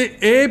 ਤੇ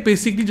ਇਹ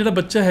ਬੇਸਿਕਲੀ ਜਿਹੜਾ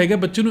ਬੱਚਾ ਹੈਗਾ,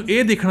 ਬੱਚੇ ਨੂੰ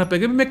ਇਹ ਦੇਖਣਾ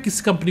ਪਏਗਾ ਵੀ ਮੈਂ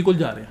ਕਿਸ ਕੰਪਨੀ ਕੋਲ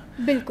ਜਾ ਰਿਹਾ।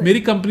 ਮੇਰੀ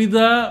ਕੰਪਨੀ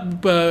ਦਾ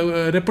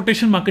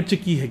ਰੈਪੂਟੇਸ਼ਨ ਮਾਰਕੀਟ 'ਚ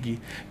ਕੀ ਹੈਗੀ।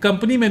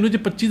 ਕੰਪਨੀ ਮੈਨੂੰ ਜੇ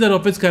 25,000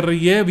 ਆਫਿਸ ਕਰ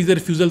ਰਹੀ ਹੈ ਵੀਜ਼ਾ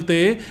ਰਿਫਿਊਜ਼ਲ 'ਤੇ,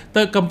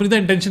 ਤਾਂ ਕੰਪਨੀ ਦਾ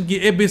ਇੰਟੈਂਸ਼ਨ ਕੀ,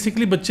 ਇਹ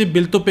ਬੇਸਿਕਲੀ ਬੱਚੇ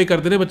ਬਿੱਲ ਤੋਂ ਪੇ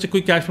ਕਰਦੇ ਨੇ, ਬੱਚੇ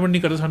ਕੋਈ ਕੈਸ਼ ਪੇਮੈਂਟ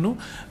ਨਹੀਂ ਕਰਦੇ ਸਾਨੂੰ।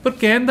 ਪਰ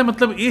ਕਹਿਣ ਦਾ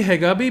ਮਤਲਬ ਇਹ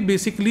ਹੈਗਾ ਵੀ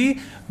ਬੇਸਿਕਲੀ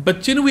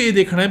ਬੱਚੇ ਨੂੰ ਵੀ ਇਹ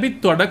ਦੇਖਣਾ ਹੈ ਵੀ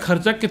ਤੁਹਾਡਾ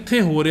ਖਰਚਾ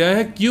ਕਿੱਥੇ ਹੋ ਰਿਹਾ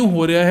ਹੈ, ਕਿਉਂ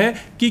ਹੋ ਰਿਹਾ ਹੈ,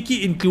 ਕੀ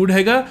ਇਨਕਲੂਡ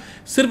ਹੈਗਾ।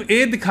 ਸਿਰਫ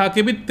ਇਹ ਦਿਖਾ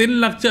ਕੇ ਵੀ 3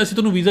 ਲੱਖ 'ਚ ਅਸੀਂ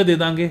ਤੁਹਾਨੂੰ ਵੀਜ਼ਾ ਦੇ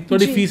ਦਾਂਗੇ,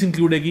 ਤੁਹਾਡੀ ਫੀਸ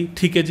ਇਨਕਲੂਡ ਹੈਗੀ,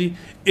 ਠੀਕ ਹੈ ਜੀ।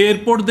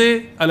 에ਅਰਪੋਰਟ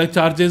ਦੇ ਅਲੱਗ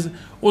ਚਾਰजेस,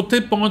 ਉੱਥੇ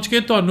ਪਹੁੰਚ ਕੇ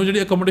ਤੁਹਾਨੂੰ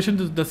ਜਿਹੜੀ ਅਕੋਮੋਡੇਸ਼ਨ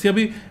ਦੱਸਿਆ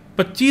ਵੀ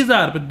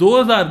 25,000 ਰੁਪਏ,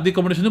 2,000 ਦੀ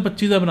ਅਕੋਮੋਡੇਸ਼ਨ ਨੂੰ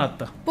 25,000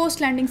 ਬਣਾਤਾ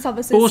ਪੋਸਟ ਲੈਂਡਿੰਗ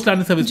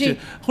ਸਰਵਿਸ 'ਚ।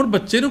 ਹੁਣ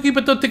ਬੱਚੇ ਨੂੰ ਕੀ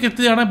ਪਤਾ ਉੱਥੇ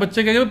ਕਿੱਥੇ ਜਾਣਾ,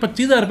 ਬੱਚੇ ਕਹੇਗਾ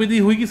 25,000 ਰੁਪਏ ਦੀ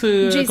ਹੋਏਗੀ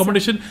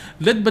ਅਕੋਮੋਡੇਸ਼ਨ।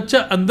 ਜਦ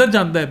ਬੱਚਾ ਅੰਦਰ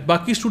ਜਾਂਦਾ ਹੈ,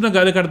 ਬਾਕੀ ਸਟੂਡੈਂਟ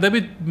ਗੱਲ ਕਰਦਾ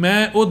ਵੀ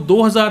ਮੈਂ ਉਹ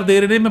 2,000 ਦੇ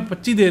ਰਹੇ ਨੇ, ਮੈਂ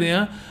 25 ਦੇ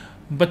ਰਿਹਾ,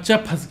 ਬੱਚਾ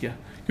ਫਸ ਗਿਆ।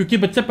 ਕਿਉਂਕਿ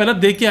ਬੱਚਾ ਪਹਿਲਾਂ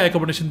ਦੇ ਕੇ ਆਇਆ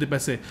ਅਕੋਮੋਡੇਸ਼ਨ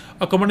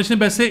ਦੇ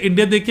ਪੈਸੇ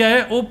ਇੰਡੀਆ ਦੇ ਕੇ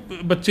ਆਇਆ, ਉਹ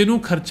ਬੱਚੇ ਨੂੰ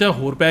ਖਰਚਾ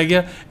ਹੋਰ ਪੈ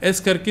ਗਿਆ। ਇਸ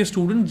ਕਰਕੇ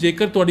ਸਟੂਡੈਂਟ,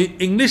 ਜੇਕਰ ਤੁਹਾਡੀ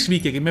ਇੰਗਲਿਸ਼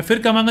ਵੀਕ ਹੈਗੀ, ਮੈਂ ਫਿਰ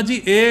ਕਹਾਂਗਾ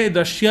ਜੀ ਇਹ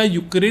ਰਸ਼ੀਆ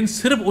ਯੂਕਰੇਨ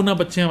ਸਿਰਫ ਉਹਨਾਂ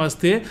ਬੱਚਿਆਂ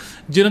ਵਾਸਤੇ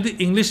ਜਿਨ੍ਹਾਂ ਦੀ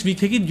ਇੰਗਲਿਸ਼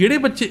ਵੀਕ ਹੈਗੀ। ਜਿਹੜੇ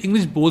ਬੱਚੇ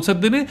ਇੰਗਲਿਸ਼ ਬੋਲ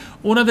ਸਕਦੇ ਨੇ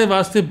ਉਹਨਾਂ ਦੇ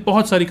ਵਾਸਤੇ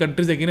ਬਹੁਤ ਸਾਰੀ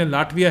ਕੰਟਰੀਜ਼ ਹੈਗੀਆਂ ਨੇ,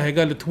 ਲਾਟਵੀਆ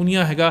ਹੈਗਾ,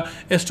 ਲਿਥੂਨੀਆ ਹੈਗਾ,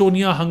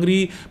 ਐਸਟੋਨੀਆ,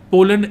 ਹੰਗਰੀ,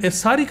 ਪੋਲੈਂਡ, ਇਹ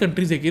ਸਾਰੀ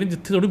ਕੰਟਰੀਜ਼ ਹੈਗੀਆਂ ਨੇ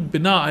ਜਿੱਥੇ ਤੁਹਾਨੂੰ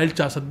ਬਿਨਾਂ ਆਇਲਟ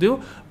ਜਾ ਸਕਦੇ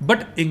ਹੋ,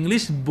 ਬਟ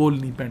ਇੰਗਲਿਸ਼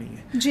ਬੋਲਣੀ ਪੈਣੀ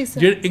ਹੈ।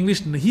 ਜਿਹੜੇ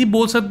ਇੰਗਲਿਸ਼ ਨਹੀਂ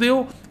ਬੋਲ ਸਕਦੇ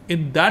ਹੋ,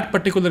 ਇਨ ਦੈਟ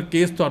ਪਰਟੀਕੂਲਰ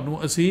ਕੇਸ ਤੁਹਾਨੂੰ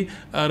ਅਸੀਂ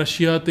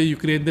ਰਸ਼ੀਆ ਅਤੇ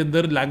ਯੂਕਰੇਨ ਦੇ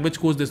ਅੰਦਰ ਲੈਂਗੁਏਜ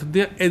ਕੋਰਸ ਦੇ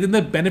ਸਕਦੇ ਹਾਂ। ਇਹਦੇ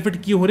ਅੰਦਰ ਬੈਨੀਫਿਟ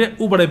ਕੀ ਹੋ ਰਿਹਾ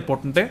ਉਹ ਬੜਾ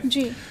ਇੰਪੋਰਟੈਂਟ ਹੈ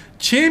ਜੀ।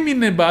 6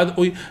 ਮਹੀਨੇ ਬਾਅਦ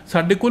ਉਹੀ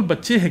ਸਾਡੇ ਕੋਲ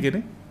ਬੱਚੇ ਹੈਗੇ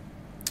ਨੇ।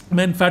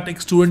 ਮੈਂ ਇਨਫੈਕਟ ਇੱਕ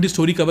ਸਟੂਡੈਂਟ ਦੀ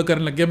ਸਟੋਰੀ ਕਵਰ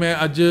ਕਰਨ ਲੱਗਿਆ।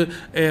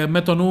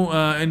 ਮੈਂ ਤੁਹਾਨੂੰ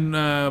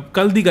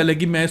ਕੱਲ੍ਹ ਦੀ ਗੱਲ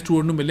ਹੈਗੀ, ਮੈਂ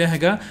ਸਟੂਡੈਂਟ ਨੂੰ ਮਿਲਿਆ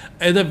ਹੈਗਾ,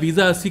 ਇਹਦਾ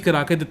ਵੀਜ਼ਾ ਅਸੀਂ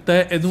ਕਰਾ ਕੇ ਦਿੱਤਾ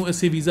ਹੈ, ਇਹਨੂੰ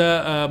ਅਸੀਂ ਵੀਜ਼ਾ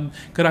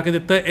ਕਰਾ ਕੇ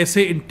ਦਿੱਤਾ ਹੈ,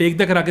 ਐਸੇ ਇਨਟੇਕ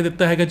ਦਾ ਕਰਾ ਕੇ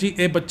ਦਿੱਤਾ ਹੈਗਾ ਜੀ।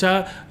 ਇਹ ਬੱਚਾ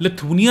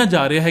ਲਿਥੂਨੀਆ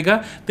ਜਾ ਰਿਹਾ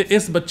ਹੈਗਾ ਅਤੇ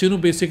ਇਸ ਬੱਚੇ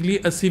ਨੂੰ ਬੇਸਿਕਲੀ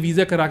ਅਸੀਂ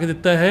ਵੀਜ਼ਾ ਕਰਾ ਕੇ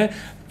ਦਿੱਤਾ ਹੈ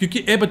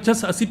ਕਿਉਂਕਿ ਇਹ ਬੱਚਾ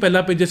ਅਸੀਂ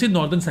ਪਹਿਲਾਂ ਭੇਜਿਆ ਸੀ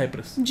ਨਾਰਦਰਨ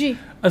ਸਾਈਪਰਸ ਜੀ।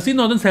 ਅਸੀਂ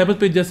ਨਾਰਦਰਨ ਸਾਈਪਰਸ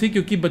ਭੇਜਿਆ ਸੀ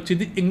ਕਿਉਂਕਿ ਬੱਚੇ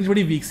ਦੀ ਇੰਗਲਿਸ਼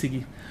ਬੜੀ ਵੀਕ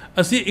ਸੀਗੀ।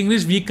 ਅਸੀਂ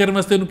ਇੰਗਲਿਸ਼ ਵੀਕ ਕਰਨ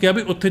ਵਾਸਤੇ ਉਹਨੂੰ ਕਿਹਾ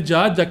ਵੀ ਉੱਥੇ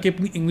ਜਾ ਕੇ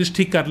ਆਪਣੀ ਇੰਗਲਿਸ਼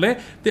ਠੀਕ ਕਰ ਲੈ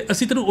ਅਤੇ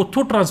ਅਸੀਂ ਤੈਨੂੰ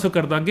ਉੱਥੋਂ ਟ੍ਰਾਂਸਫਰ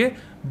ਕਰ ਦਾਂਗੇ।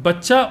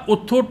 ਬੱਚਾ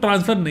ਉੱਥੋਂ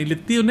ਟ੍ਰਾਂਸਫਰ ਨਹੀਂ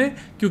ਲਿੱਤੀ ਉਹਨੇ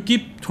ਕਿਉਂਕਿ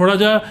ਥੋੜ੍ਹਾ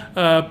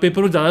ਜਿਹਾ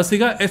ਪੇਪਰ ਜ਼ਿਆਦਾ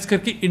ਸੀਗਾ, ਇਸ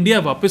ਕਰਕੇ ਇੰਡੀਆ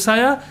ਵਾਪਸ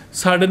ਆਇਆ,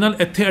 ਸਾਡੇ ਨਾਲ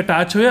ਇੱਥੇ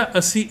ਅਟੈਚ ਹੋਇਆ।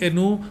 ਅਸੀਂ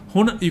ਇਹਨੂੰ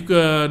ਹੁਣ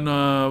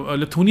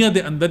ਲਿਥੂਨੀਆ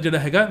ਦੇ ਅੰਦਰ ਜਿਹੜਾ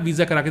ਹੈਗਾ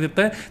ਵੀਜ਼ਾ ਕਰਾ ਕੇ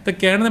ਦਿੱਤਾ ਹੈ। ਤਾਂ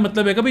ਕਹਿਣ ਦਾ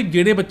ਮਤਲਬ ਹੈਗਾ ਵੀ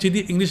ਜਿਹੜੇ ਬੱਚੇ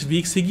ਦੀ ਇੰਗਲਿਸ਼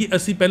ਵੀਕ ਸੀਗੀ,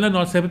 ਅਸੀਂ ਪਹਿਲਾਂ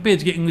ਨਾਰਥ ਸਾਈਪਰਸ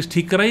ਭੇਜ ਕੇ ਇੰਗਲਿਸ਼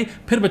ਠੀਕ ਕਰਾਈ,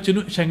 ਫਿਰ ਬੱਚੇ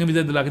ਨੂੰ ਸ਼ੈਂਗਨ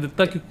ਵੀਜ਼ਾ ਦਿਲਾ ਕੇ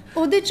ਦਿੱਤਾ।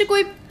 ਉਹਦੇ 'ਚ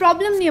ਕੋਈ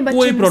ਪ੍ਰੋਬਲਮ ਨਹੀਂ ਹੈ ਬੱਚੇ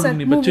ਨੂੰ, ਕੋਈ ਪ੍ਰੋਬਲਮ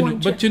ਨਹੀਂ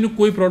ਬੱਚੇ ਨੂੰ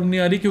ਕੋਈ ਪ੍ਰੋਬਲਮ ਨਹੀਂ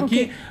ਆ ਰਹੀ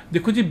ਕਿਉਂਕਿ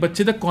ਦੇਖੋ ਜੀ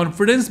ਬੱਚੇ ਦਾ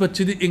ਕੌਨਫੀਡੈਂਸ,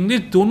 ਬੱਚੇ ਦੀ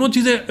ਇੰਗਲਿਸ਼, ਦੋਨੋਂ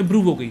ਚੀਜ਼ਾਂ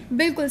ਇੰਪਰੂਵ ਹੋ ਗਈ।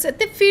 ਬਿਲਕੁਲ ਸਰ।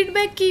 ਅਤੇ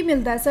ਫੀਡਬੈਕ ਕੀ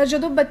ਮਿਲਦਾ ਸਰ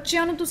ਜਦੋਂ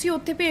ਬੱਚਿਆਂ ਨੂੰ ਤੁਸੀਂ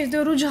ਉੱਥੇ ਭੇਜਦੇ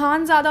ਹੋ?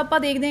 ਰੁਝਾਨ ਜ਼ਿਆਦਾ ਆਪਾਂ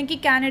ਦੇਖਦੇ ਹਾਂ ਕਿ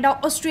ਕੈਨੇਡਾ,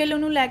 ਆਸਟ੍ਰੇਲੀਆ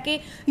ਨੂੰ ਲੈ ਕੇ,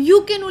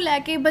 UK ਨੂੰ ਲੈ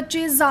ਕੇ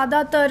ਬੱਚੇ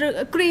ਜ਼ਿਆਦਾਤਰ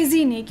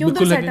ਕ੍ਰੇਜ਼ੀ ਨੇ ਕਿ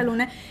ਉੱਧਰ ਸੈਟਲ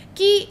ਹੋਣਾ।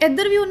 ਕੀ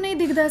ਇੱਧਰ ਵੀ ਉਨਾ ਹੀ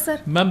ਦਿਖਦਾ ਸਰ?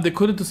 ਮੈਮ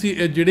ਦੇਖੋ ਨਾ ਤੁਸੀਂ,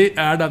 ਜਿਹੜੇ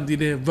ਐਡ ਆਉਂਦੀ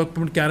ਨੇ, ਵਰਕ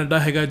ਪਰਮਿਟ ਕੈਨੇਡਾ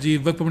ਹੈਗਾ ਜੀ,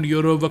 work permit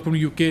Europe, work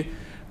permit UK,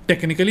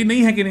 technically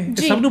ਨਹੀਂ ਹੈਗੇ ਨੇ,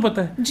 ਇਹ ਸਭ ਨੂੰ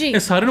ਪਤਾ ਹੈ, ਇਹ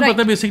ਸਾਰਿਆਂ ਨੂੰ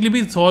ਪਤਾ ਬੇਸਿਕਲੀ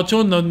ਵੀ 100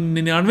 ਚੋਂ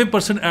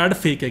 99% ਐਡ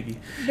ਫੇਕ ਹੈਗੀ।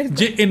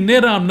 ਜੇ ਇੰਨੇ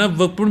ਆਰਾਮ ਨਾਲ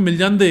ਵਰਕ ਪਰਮਿਟ ਮਿਲ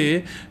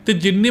ਜਾਂਦੇ ਤੇ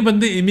ਜਿੰਨੇ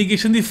ਬੰਦੇ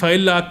ਇਮੀਗ੍ਰੇਸ਼ਨ ਦੀ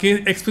ਫਾਈਲ ਲਾ ਕੇ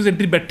ਐਕਸਪ੍ਰੈਸ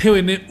ਐਂਟਰੀ ਬੈਠੇ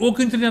ਹੋਏ ਨੇ ਉਹ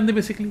ਕਿਉਂ ਚਲੇ ਜਾਂਦੇ?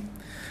 ਬੇਸਿਕਲੀ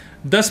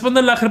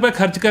 10-15 ਲੱਖ ਰੁਪਏ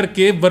ਖਰਚ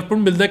ਕਰਕੇ ਵਰਕ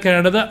ਪਰਮਿਟ ਮਿਲਦਾ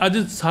ਕੈਨੇਡਾ ਦਾ, ਅੱਜ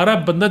ਸਾਰਾ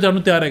ਬੰਦਾ ਜਾਣ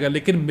ਨੂੰ ਤਿਆਰ ਹੈਗਾ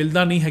ਲੇਕਿਨ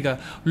ਮਿਲਦਾ ਨਹੀਂ ਹੈਗਾ।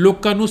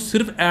 ਲੋਕਾਂ ਨੂੰ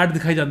ਸਿਰਫ ਐਡ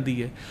ਦਿਖਾਈ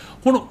ਜਾਂਦੀ ਹੈ।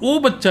 ਹੁਣ ਉਹ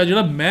ਬੱਚਾ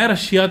ਜਿਹੜਾ ਮੈਂ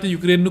ਰਸ਼ੀਆ ਅਤੇ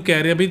ਯੂਕਰੇਨ ਨੂੰ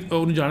ਕਹਿ ਰਿਹਾ ਵੀ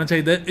ਉਹਨੂੰ ਜਾਣਾ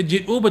ਚਾਹੀਦਾ ਹੈ, ਜੇ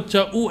ਉਹ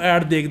ਬੱਚਾ ਉਹ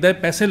ਐਡ ਦੇਖਦਾ ਹੈ,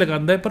 ਪੈਸੇ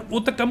ਲਗਾਉਂਦਾ ਹੈ, ਪਰ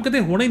ਉਹ ਤਾਂ ਕੰਮ ਕਦੇ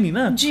ਹੋਣਾ ਹੀ ਨਹੀਂ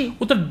ਨਾ।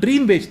 ਉਹ ਤਾਂ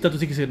ਡਰੀਮ ਵੇਚਦਾ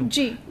ਤੁਸੀਂ ਕਿਸੇ ਨੂੰ,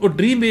 ਉਹ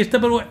ਡਰੀਮ ਵੇਚਦਾ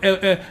ਪਰ ਉਹ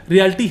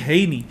ਰਿਐਲਿਟੀ ਹੈ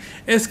ਹੀ ਨਹੀਂ।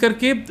 ਇਸ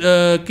ਕਰਕੇ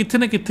ਕਿਤੇ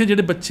ਨਾ ਕਿਤੇ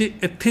ਜਿਹੜੇ ਬੱਚੇ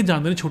ਇੱਥੇ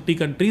ਜਾਂਦੇ ਨੇ ਛੋਟੀ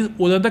ਕੰਟਰੀਜ਼,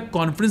 ਉਹਨਾਂ ਦਾ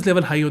ਕੌਨਫੀਡੈਂਸ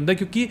ਲੈਵਲ ਹਾਈ ਹੁੰਦਾ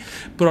ਕਿਉਂਕਿ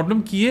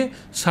ਪ੍ਰੋਬਲਮ ਕੀ ਹੈ,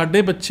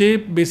 ਸਾਡੇ ਬੱਚੇ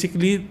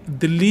ਬੇਸਿਕਲੀ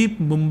ਦਿੱਲੀ,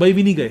 ਮੁੰਬਈ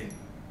ਵੀ ਨਹੀਂ ਗਏ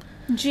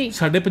ਜੀ।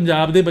 ਸਾਡੇ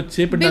ਪੰਜਾਬ ਦੇ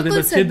ਬੱਚੇ, ਪਿੰਡਾਂ ਦੇ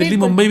ਬੱਚੇ ਦਿੱਲੀ,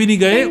 ਮੁੰਬਈ ਵੀ ਨਹੀਂ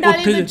ਗਏ,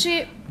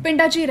 ਉੱਥੇ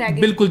ਪਿੰਡਾਂ 'ਚ ਹੀ ਰਹਿ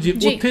ਗਏ। ਬਿਲਕੁਲ ਜੀ।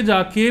 ਉੱਥੇ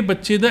ਜਾ ਕੇ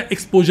ਬੱਚੇ ਦਾ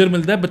ਐਕਸਪੋਜ਼ਰ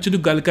ਮਿਲਦਾ, ਬੱਚੇ ਨੂੰ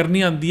ਗੱਲ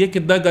ਕਰਨੀ ਆਉਂਦੀ ਹੈ,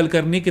 ਕਿੱਦਾਂ ਗੱਲ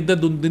ਕਰਨੀ ਹੈ, ਕਿੱਦਾਂ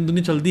ਦਿਨ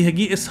ਦੁਨੀ ਚੱਲਦੀ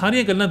ਹੈਗੀ, ਇਹ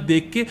ਸਾਰੀਆਂ ਗੱਲਾਂ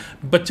ਦੇਖ ਕੇ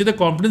ਬੱਚੇ ਦਾ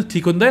ਕੌਨਫੀਡੈਂਸ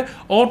ਠੀਕ ਹੁੰਦਾ ਹੈ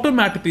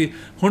ਆਟੋਮੈਟਿਕਲੀ।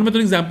 ਹੁਣ ਮੈਂ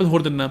ਤੁਹਾਨੂੰ ਐਗਜ਼ਾਮਪਲ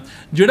ਹੋਰ ਦਿੰਦਾ,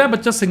 ਜਿਹੜਾ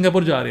ਬੱਚਾ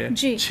ਸਿੰਗਾਪੁਰ ਜਾ ਰਿਹਾ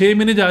ਹੈ, 6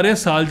 ਮਹੀਨੇ ਜਾ ਰਿਹਾ,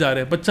 ਸਾਲ ਜਾ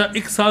ਰਿਹਾ, ਬੱਚਾ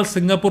 1 ਸਾਲ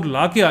ਸਿੰਗਾਪੁਰ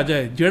ਲਾ ਕੇ ਆ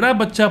ਜਾਏ, ਜਿਹੜਾ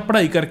ਬੱਚਾ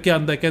ਪੜ੍ਹਾਈ ਕਰਕੇ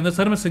ਆਉਂਦਾ ਕਹਿੰਦਾ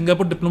ਸਰ ਮੈਂ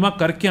ਸਿੰਗਾਪੁਰ ਡਿਪਲੋਮਾ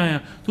ਕਰਕੇ ਆਇਆ,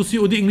 ਤੁਸੀਂ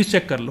ਉਹਦੀ ਇੰਗਲਿਸ਼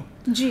ਚੈੱਕ ਕਰ ਲਓ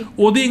ਜੀ,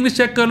 ਉਹਦੀ ਇੰਗਲਿਸ਼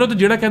ਚੈੱਕ ਕਰ ਲਓ, ਤੇ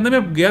ਜਿਹੜਾ ਕਹਿੰਦਾ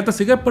ਮੈਂ ਗਿਆ ਤਾਂ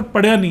ਸੀਗਾ ਪਰ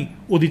ਪੜ੍ਹਿਆ ਨਹੀਂ,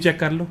 ਉਹਦੀ ਚੈੱਕ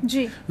ਕਰ ਲਓ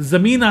ਜੀ।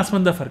 ਜ਼ਮੀਨ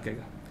ਆਸਮਾਨ ਦਾ ਫਰਕ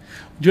ਹੈਗਾ।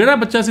 ਜਿਹੜਾ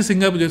ਬੱਚਾ ਅਸੀਂ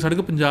ਸਿੰਗਾਪੁਰ, ਸਾਡੇ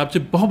ਕੋਲ ਪੰਜਾਬ 'ਚ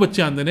ਬਹੁਤ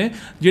ਬੱਚੇ ਆਉਂਦੇ ਨੇ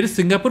ਜਿਹੜੇ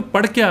ਸਿੰਗਾਪੁਰ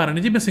ਪੜ੍ਹ ਕੇ ਆ ਰਹੇ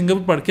ਨੇ ਜੀ, ਮੈਂ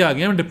ਸਿੰਗਾਪੁਰ ਪੜ੍ਹ ਕੇ ਆ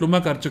ਗਿਆ, ਮੈਂ ਡਿਪਲੋਮਾ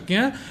ਕਰ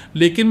ਚੁੱਕਿਆ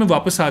ਲੇਕਿਨ ਮੈਂ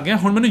ਵਾਪਸ ਆ ਗਿਆ,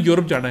 ਹੁਣ ਮੈਨੂੰ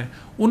ਯੂਰਪ ਜਾਣਾ ਹੈ।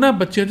 ਉਹਨਾਂ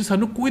ਬੱਚਿਆਂ 'ਚ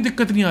ਸਾਨੂੰ ਕੋਈ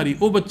ਦਿੱਕਤ ਨਹੀਂ ਆ ਰਹੀ,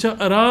 ਉਹ ਬੱਚਾ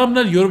ਆਰਾਮ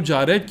ਨਾਲ ਯੂਰਪ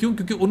ਜਾ ਰਿਹਾ। ਕਿਉਂ?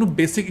 ਕਿਉਂਕਿ ਉਹਨੂੰ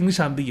ਬੇਸਿਕ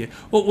ਇੰਗਲਿਸ਼ ਆਉਂਦੀ ਹੈ,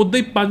 ਉਹ ਉੱਦਾਂ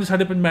ਹੀ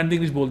 5-5.5 ਮਿੰਟ ਦੀ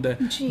ਇੰਗਲਿਸ਼ ਬੋਲਦਾ ਹੈ।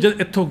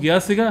 ਜਦ ਇੱਥੋਂ ਗਿਆ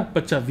ਸੀਗਾ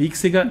ਬੱਚਾ ਵੀਕ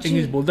ਸੀਗਾ,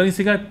 ਇੰਗਲਿਸ਼ ਬੋਲਦਾ ਨਹੀਂ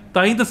ਸੀਗਾ,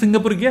 ਤਾਂ ਹੀ ਤਾਂ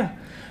ਸਿੰਗਾਪੁਰ ਗਿਆ,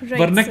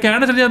 ਵਰਨਾ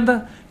ਕੈਨੇਡਾ ਚਲੇ ਜਾਂਦਾ,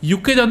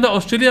 UK ਜਾਂਦਾ,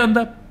 ਆਸਟ੍ਰੇਲੀਆ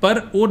ਜਾਂਦਾ,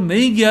 ਪਰ ਉਹ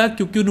ਨਹੀਂ ਗਿਆ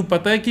ਕਿਉਂਕਿ ਉਹਨੂੰ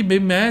ਪਤਾ ਹੈ ਕਿ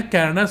ਮੈਂ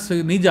ਕੈਨੇਡਾ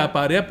ਨਹੀਂ ਜਾ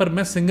ਪਾ ਰਿਹਾ, ਪਰ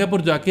ਮੈਂ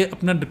ਸਿੰਗਾਪੁਰ ਜਾ ਕੇ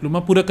ਆਪਣਾ ਡਿਪਲੋਮਾ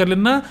ਪੂਰਾ ਕਰ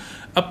ਲੈਣਾ,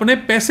 ਆਪਣੇ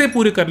ਪੈਸੇ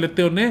ਪੂਰੇ ਕਰ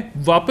ਲਿੱਤੇ ਉਹਨੇ,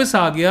 ਵਾਪਸ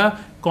ਆ ਗਿਆ,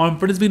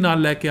 ਕੌਨਫੀਡੈਂਸ ਵੀ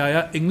ਨਾਲ ਲੈ ਕੇ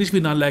ਆਇਆ, ਇੰਗਲਿਸ਼ ਵੀ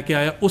ਨਾਲ ਲੈ ਕੇ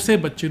ਆਇਆ। ਉਸੇ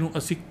ਬੱਚੇ ਨੂੰ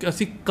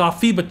ਅਸੀਂ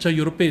ਕਾਫੀ ਬੱਚਾ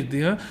ਯੂਰਪ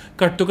ਭੇਜਦੇ ਹਾਂ।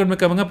 ਘੱਟ ਤੋਂ ਘੱਟ ਮੈਂ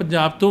ਕਹਾਂਗਾ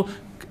ਪੰਜਾਬ ਤੋਂ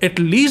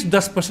ਐਟਲੀਸਟ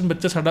 10%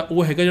 ਬੱਚਾ ਸਾਡਾ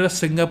ਉਹ ਹੈਗਾ ਜਿਹੜਾ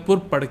ਸਿੰਗਾਪੁਰ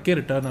ਪੜ੍ਹ ਕੇ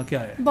ਰਿਟਰਨ ਆ ਕੇ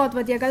ਆਇਆ। ਬਹੁਤ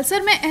ਵਧੀਆ ਗੱਲ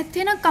ਸਰ। ਮੈਂ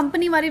ਇੱਥੇ ਨਾ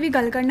ਕੰਪਨੀ ਬਾਰੇ ਵੀ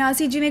ਗੱਲ ਕਰਨਾ,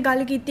 ਅਸੀਂ ਜਿਵੇਂ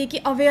ਗੱਲ ਕੀਤੀ ਕਿ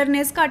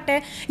ਅਵੇਅਰਨੈਸ ਘੱਟ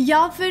ਹੈ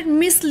ਜਾਂ ਫਿਰ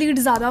ਮਿਸਲੀਡ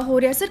ਜ਼ਿਆਦਾ ਹੋ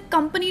ਰਿਹਾ। ਸਰ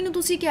ਕੰਪਨੀ ਨੂੰ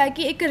ਤੁਸੀਂ ਕਿਹਾ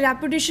ਕਿ ਇੱਕ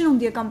ਰੈਪੂਟੇਸ਼ਨ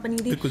ਹੁੰਦੀ ਹੈ ਕੰਪਨੀ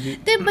ਦੀ,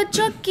 ਤੇ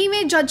ਬੱਚਾ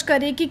ਕਿਵੇਂ ਜੱਜ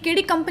ਕਰੇ ਕਿ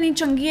ਕਿਹੜੀ ਕੰਪਨੀ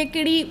ਚੰਗੀ ਹੈ,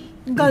 ਕਿਹੜੀ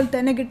ਗਲਤ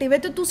ਹੈ, ਨੈਗੇਟਿਵ ਹੈ,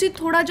 ਤੇ ਤੁਸੀਂ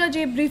ਥੋੜਾ ਜਿਹਾ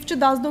ਜੇ ਬਰੀਫ ਚ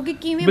ਦੱਸ ਦਿਓ ਕਿ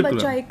ਕਿਵੇਂ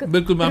ਬੱਚਾ ਇੱਕ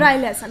ਰਾਏ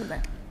ਲੈ ਸਕਦਾ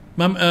ਹੈ।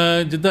 ਮੈਮ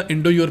ਜਿੱਦਾਂ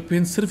ਇੰਡੋ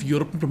ਯੂਰਪੀਅਨ ਸਿਰਫ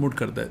ਯੂਰਪ ਨੂੰ ਪ੍ਰਮੋਟ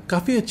ਕਰਦਾ ਹੈ,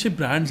 ਕਾਫੀ ਅੱਛੇ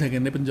ਬ੍ਰਾਂਡਸ ਹੈਗੇ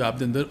ਨੇ ਪੰਜਾਬ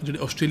ਦੇ ਅੰਦਰ ਜਿਹੜੇ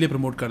ਆਸਟ੍ਰੇਲੀਆ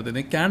ਪ੍ਰਮੋਟ ਕਰਦੇ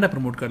ਨੇ, ਕੈਨੇਡਾ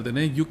ਪ੍ਰਮੋਟ ਕਰਦੇ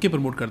ਨੇ, UK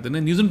ਪ੍ਰਮੋਟ ਕਰਦੇ ਨੇ,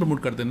 ਨਿਊਜ਼ੀਲੈਂਡ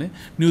ਪ੍ਰਮੋਟ ਕਰਦੇ ਨੇ,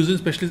 ਨਿਊਜ਼ੀਲੈਂਡ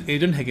ਸਪੈਸ਼ਲਿਸਟ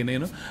ਏਜੰਟ ਹੈਗੇ ਨੇ।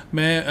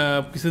 ਮੈਂ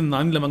ਕਿਸੇ ਦਾ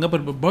ਨਾਮ ਨਹੀਂ ਲਵਾਂਗਾ, ਪਰ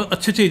ਬਹੁਤ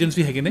ਅੱਛੇ ਏਜੰਟਸ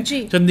ਵੀ ਹੈਗੇ ਨੇ,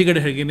 ਚੰਡੀਗੜ੍ਹ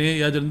ਹੈਗੇ ਨੇ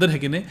ਜਾਂ ਜਲੰਧਰ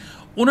ਹੈਗੇ ਨੇ।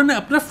 ਉਹਨਾਂ ਨੇ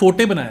ਆਪਣਾ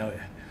ਫੋਟੇ ਬਣਾਇਆ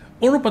ਹੋਇਆ,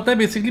 ਉਹਨੂੰ ਪਤਾ ਹੈ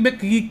ਬੇਸਿਕਲੀ ਮੈਂ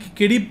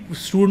ਕਿਹੜੀ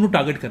ਸਟੂਡੈਂਟ ਨੂੰ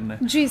ਟਾਰਗੇਟ ਕਰਨਾ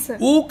ਹੈ। ਜੀ ਸਰ।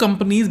 ਉਹ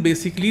ਕੰਪਨੀਜ਼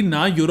ਬੇਸਿਕਲੀ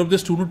ਨਾ ਯੂਰਪ ਦੇ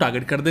ਸਟੂਡੈਂਟ ਨੂੰ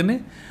ਟਾਰਗੇਟ ਕਰਦੇ ਨੇ,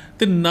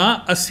 ਤੇ ਨਾ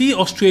ਅਸੀਂ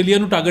ਆਸਟ੍ਰੇਲੀਆ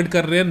ਨੂੰ ਟਾਰਗੇਟ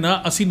ਕਰ ਰਹੇ ਹਾਂ,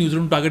 ਨਾ ਅਸੀਂ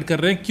ਨਿਊਜ਼ੀਲੈਂਡ ਨੂੰ ਟਾਰਗੇਟ ਕਰ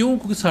ਰਹੇ ਹਾਂ। ਕਿਉਂ?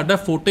 ਕਿਉਂਕਿ ਸਾਡਾ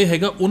ਫੋਟੇ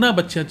ਹੈਗਾ ਉਹਨਾਂ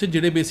ਬੱਚਿਆਂ 'ਚ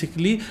ਜਿਹੜੇ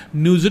ਬੇਸਿਕਲੀ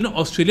ਨਿਊਜ਼ੀਲੈਂਡ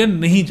ਆਸਟ੍ਰੇਲੀਆ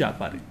ਨਹੀਂ ਜਾ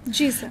ਪਾ ਰਹੇ।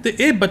 ਜੀ ਸਰ। ਤੇ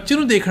ਇਹ ਬੱਚੇ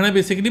ਨੂੰ ਦੇਖਣਾ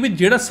ਬੇਸਿਕਲੀ ਵੀ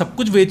ਜਿਹੜਾ ਸਭ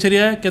ਕੁਝ ਵੇਚ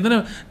ਰਿਹਾ ਹੈ, ਕਹਿੰਦੇ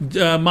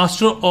ਨਾ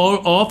master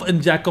of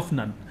and Jack of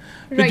ਨਨ,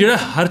 ਕਿ ਜਿਹੜਾ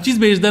ਹਰ ਚੀਜ਼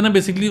ਵੇਚਦਾ ਨਾ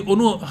ਬੇਸਿਕਲੀ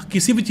ਉਹਨੂੰ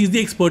ਕਿਸੇ ਵੀ ਚੀਜ਼ ਦੀ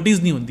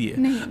ਐਕਸਪਰਟਿਜ਼ ਨਹੀਂ ਹੁੰਦੀ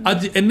ਹੈ।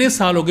 ਅੱਜ ਇੰਨੇ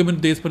ਸਾਲ ਹੋ ਗਏ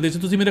ਮੈਨੂੰ ਦੇਸ਼ ਪ੍ਰਦੇਸ਼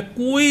 'ਚ, ਤੁਸੀਂ ਮੇਰਾ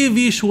ਕੋਈ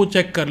ਵੀ ਸ਼ੋਅ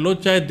ਚੈੱਕ ਕਰ ਲਓ,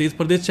 ਚਾਹੇ ਦੇਸ਼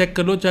ਪ੍ਰਦੇਸ਼ ਚੈੱਕ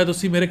ਕਰ ਲਓ, ਚਾਹੇ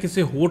ਤੁਸੀਂ ਮੇਰੇ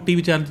ਕਿਸੇ ਹੋਰ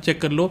TV ਚੈਨਲ 'ਤੇ ਚੈੱਕ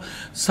ਕਰ ਲਓ,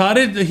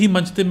 ਸਾਰੇ ਹੀ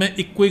ਮੰਚ 'ਤੇ ਮੈਂ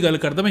ਇੱਕੋ ਹੀ ਗੱਲ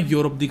ਕਰਦਾ, ਮੈਂ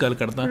ਯੂਰਪ ਦੀ ਗੱਲ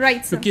ਕਰਦਾ,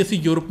 ਕਿਉਂਕਿ ਅਸੀਂ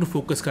ਯੂਰਪ ਨੂੰ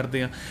ਫੋਕਸ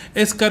ਕਰਦੇ ਹਾਂ।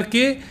 ਇਸ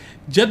ਕਰਕੇ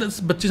ਜਦ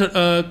ਬੱਚੇ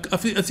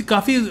ਅਸੀਂ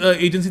ਕਾਫੀ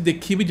ਏਜੰਸੀ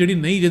ਦੇਖੀ ਵੀ ਜਿਹੜੀ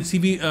ਨਈ ਏਜੰਸੀ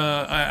ਵੀ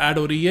ਐਡ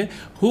ਹੋ ਰਹੀ ਹੈ,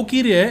 ਹੋ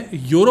ਕੀ ਰਿਹਾ ਹੈ,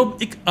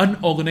 ਯੂਰਪ ਇੱਕ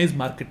ਅਨਆਰਗੇਨਾਈਜ਼ਡ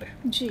ਮਾਰਕੀਟ ਹੈ।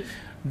 ਜੀ।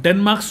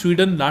 Denmark,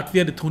 Sweden,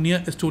 Latvia, Lithuania,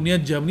 Estonia,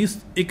 Germany,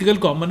 ਇੱਕ ਗੱਲ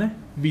ਕਾਮਨ ਹੈ,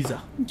 ਵੀਜ਼ਾ।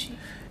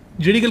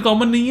 ਜਿਹੜੀ ਗੱਲ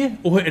ਕਾਮਨ ਨਹੀਂ ਹੈ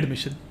ਉਹ ਹੈ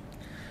ਐਡਮਿਸ਼ਨ।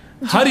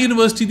 ਹਰ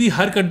ਯੂਨੀਵਰਸਿਟੀ ਦੀ,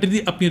 ਹਰ ਕੰਟਰੀ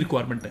ਦੀ ਆਪਣੀ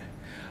ਰਿਕੁਆਇਰਮੈਂਟ ਹੈ,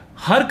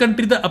 ਹਰ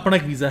ਕੰਟਰੀ ਦਾ ਆਪਣਾ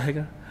ਇੱਕ ਵੀਜ਼ਾ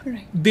ਹੈਗਾ,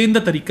 ਦੇਣ ਦਾ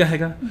ਤਰੀਕਾ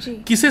ਹੈਗਾ।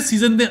 ਕਿਸੇ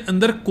ਸੀਜ਼ਨ ਦੇ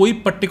ਅੰਦਰ ਕੋਈ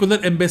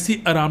ਪਰਟੀਕੂਲਰ ਐਮਬੈਸੀ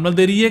ਆਰਾਮ ਨਾਲ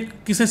ਦੇ ਰਹੀ ਹੈ,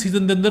 ਕਿਸੇ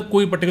ਸੀਜ਼ਨ ਦੇ ਅੰਦਰ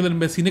ਕੋਈ ਪਰਟੀਕੂਲਰ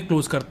ਐਮਬੈਸੀ ਨੇ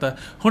ਕਲੋਜ਼ ਕਰਤਾ।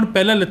 ਹੁਣ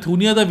ਪਹਿਲਾਂ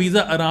ਲਿਥੂਨੀਆ ਦਾ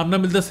ਵੀਜ਼ਾ ਆਰਾਮ ਨਾਲ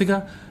ਮਿਲਦਾ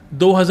ਸੀਗਾ,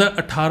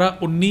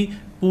 2018-19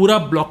 ਪੂਰਾ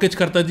ਬਲੌਕੇਜ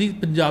ਕਰਤਾ ਜੀ,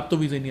 ਪੰਜਾਬ ਤੋਂ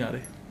ਵੀਜ਼ੇ ਨਹੀਂ ਆ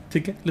ਰਹੇ,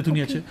 ਠੀਕ ਹੈ,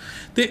 ਲਿਥੂਨੀਆ 'ਚ।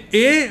 ਤੇ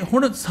ਇਹ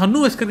ਹੁਣ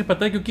ਸਾਨੂੰ ਇਸ ਕਰਕੇ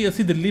ਪਤਾ ਹੈ ਕਿਉਂਕਿ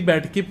ਅਸੀਂ ਦਿੱਲੀ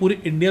ਬੈਠ ਕੇ ਪੂਰੇ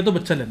ਇੰਡੀਆ ਤੋਂ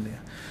ਬੱਚਾ ਲੈਂਦੇ ਹਾਂ।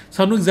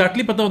 ਸਾਨੂੰ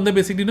ਐਗਜ਼ੈਕਟਲੀ ਪਤਾ ਹੁੰਦਾ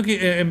ਬੇਸਿਕਲੀ ਨਾ ਕਿ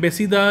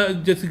ਐਮਬੈਸੀ ਦਾ,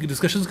 ਜੇ ਅਸੀਂ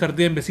ਡਿਸਕਸ਼ਨਸ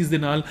ਕਰਦੇ ਹਾਂ ਐਮਬੈਸੀਜ਼ ਦੇ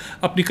ਨਾਲ,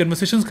 ਆਪਣੀ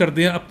ਕਨਵਰਸੇਸ਼ਨਸ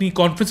ਕਰਦੇ ਹਾਂ, ਆਪਣੀ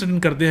ਕਾਨਫਰੰਸ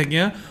ਅਟੈਂਡ ਕਰਦੇ ਹੈਗੇ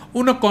ਹਾਂ,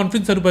 ਉਹਨਾਂ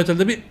ਕਾਨਫਰੰਸ ਸਾਨੂੰ ਪਤਾ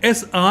ਚੱਲਦਾ ਵੀ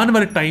ਇਸ ਆਉਣ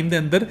ਵਾਲੇ ਟਾਈਮ ਦੇ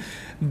ਅੰਦਰ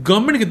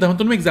ਗਵਰਨਮੈਂਟ ਕਿੱਦਾਂ। ਹੁਣ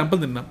ਤੁਹਾਨੂੰ ਮੈਂ ਐਗਜ਼ਾਮਪਲ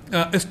ਦਿੰਦਾ,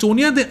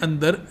 ਐਸਟੋਨੀਆ ਦੇ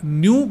ਅੰਦਰ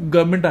ਨਿਊ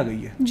ਗਵਰਨਮੈਂਟ ਆ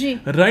ਗਈ ਹੈ,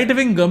 ਰਾਈਟ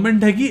ਵਿੰਗ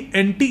ਗਵਰਨਮੈਂਟ ਹੈਗੀ,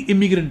 ਐਂਟੀ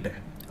ਇਮੀਗ੍ਰੈਂਟ ਹੈ।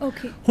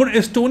 ਹੁਣ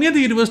ਐਸਟੋਨੀਆ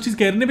ਦੀ ਯੂਨੀਵਰਸਿਟੀਜ਼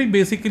ਕਹਿ ਰਹੇ ਨੇ ਵੀ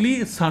ਬੇਸਿਕਲੀ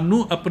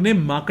ਸਾਨੂੰ ਆਪਣੇ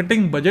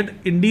ਮਾਰਕੀਟਿੰਗ ਬਜਟ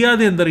ਇੰਡੀਆ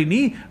ਦੇ ਅੰਦਰ ਹੀ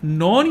ਨਹੀਂ,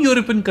 ਨਾਨ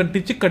ਯੂਰੋਪੀਅਨ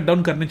ਕੰਟਰੀ 'ਚ ਕੱਟ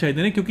ਡਾਊਨ ਕਰਨੇ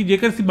ਚਾਹੀਦੇ ਨੇ, ਕਿਉਂਕਿ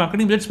ਜੇਕਰ ਅਸੀਂ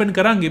ਮਾਰਕੀਟਿੰਗ ਬਜਟ ਸਪੈਂਡ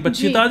ਕਰਾਂਗੇ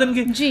ਬੱਚੇ ਤਾਂ ਆ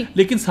ਜਾਣਗੇ,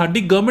 ਲੇਕਿਨ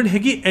ਸਾਡੀ ਗਵਰਨਮੈਂਟ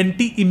ਹੈਗੀ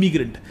ਐਂਟੀ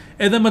ਇਮੀਗ੍ਰੈਂਟ।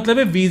 ਇਹਦਾ ਮਤਲਬ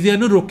ਹੈ ਵੀਜ਼ਿਆਂ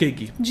ਨੂੰ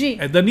ਰੋਕੇਗੀ,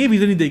 ਇੱਦਾਂ ਨਹੀਂ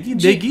ਵੀਜ਼ਾ ਨਹੀਂ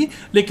ਦੇਗੀ,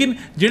 ਲੇਕਿਨ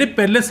ਜਿਹੜੇ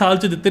ਪਹਿਲੇ ਸਾਲ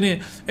 'ਚ ਦਿੱਤੇ ਨੇ।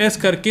 ਇਸ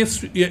ਕਰਕੇ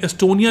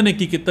ਐਸਟੋਨੀਆ ਨੇ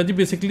ਕੀ ਕੀਤਾ ਜੀ,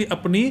 ਬੇਸਿਕਲੀ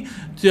ਆਪਣੀ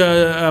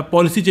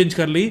ਪਾਲਿਸੀ ਚੇਂਜ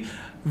ਕਰ ਲਈ।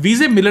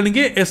 ਵੀਜ਼ੇ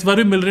ਮਿਲਣਗੇ, ਇਸ ਵਾਰ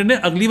ਵੀ ਮਿਲ ਰਹੇ ਨੇ,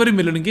 ਅਗਲੀ ਵਾਰ ਵੀ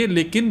ਮਿਲਣਗੇ,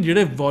 ਲੇਕਿਨ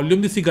ਜਿਹੜੇ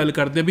ਵੋਲਿਊਮ ਦੀ ਅਸੀਂ ਗੱਲ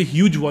ਕਰਦੇ ਹਾਂ ਵੀ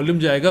ਹਿਊਜ ਵੋਲਿਊਮ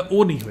ਜਾਏਗਾ,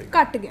 ਉਹ ਨਹੀਂ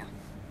ਹੋਏਗਾ, ਘਟ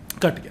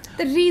ਗਿਆ।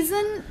 ਤੇ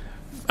ਰੀਜ਼ਨ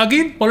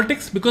ਅਗੇਨ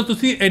ਪੋਲਿਟਿਕਸ, ਬਿਕੋਜ਼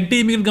ਤੁਸੀਂ ਐਂਟੀ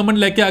ਇਮੀਗ੍ਰੈਂਟ ਗਵਰਨਮੈਂਟ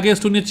ਲੈ ਕੇ ਆ ਗਏ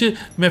ਐਸਟੋਨੀਆ 'ਚ।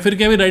 ਮੈਂ ਫਿਰ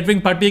ਕਿਹਾ ਵੀ ਰਾਈਟ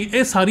ਵਿੰਗ ਪਾਰਟੀ,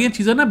 ਇਹ ਸਾਰੀਆਂ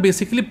ਚੀਜ਼ਾਂ ਨਾ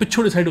ਬੇਸਿਕਲੀ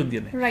ਪਿੱਛੋਂ ਡਿਸਾਈਡ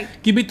ਹੁੰਦੀਆਂ ਨੇ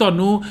ਕਿ ਵੀ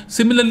ਤੁਹਾਨੂੰ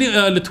ਸਿਮਿਲਰਲੀ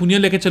ਲਿਥੂਨੀਆ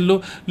ਲੈ ਕੇ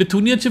ਚੱਲੋ।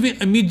 ਲਿਥੂਨੀਆ 'ਚ ਵੀ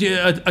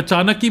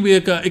ਅਚਾਨਕ ਹੀ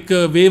ਇੱਕ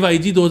ਵੇਵ ਆਈ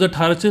ਜੀ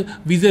 2018 'ਚ,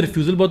 ਵੀਜ਼ੇ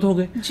ਰਿਫਿਊਜ਼ਲ ਬਹੁਤ ਹੋ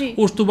ਗਏ,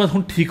 ਉਸ ਤੋਂ ਬਾਅਦ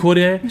ਹੁਣ ਠੀਕ ਹੋ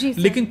ਰਿਹਾ ਹੈ,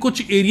 ਲੇਕਿਨ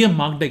ਕੁਝ ਏਰੀਆ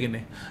ਮਾਰਕਡ ਹੈਗੇ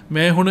ਨੇ।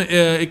 ਮੈਂ ਹੁਣ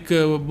ਇੱਕ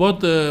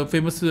ਬਹੁਤ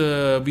ਫੇਮਸ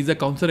ਵੀਜ਼ਾ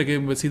ਕਾਉਂਸਲਰ ਹੈਗੇ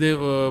ਐਮਬੈਸੀ ਦੇ,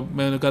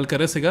 ਮੈਂ ਗੱਲ ਕਰ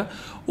ਰਿਹਾ ਸੀਗਾ,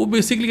 ਉਹ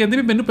ਬੇਸਿਕਲੀ ਕਹਿੰਦੇ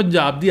ਵੀ ਮੈਨੂੰ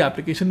ਪੰਜਾਬ ਦੀ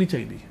ਐਪਲੀਕੇਸ਼ਨ ਨਹੀਂ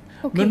ਚਾਹੀਦੀ।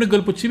 ਮੈਂ ਉਹਨੇ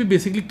ਗੱਲ ਪੁੱਛੀ ਵੀ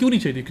ਬੇਸਿਕਲੀ ਕਿਉਂ ਨਹੀਂ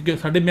ਚਾਹੀਦੀ, ਕਿਉਂਕਿ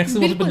ਸਾਡੇ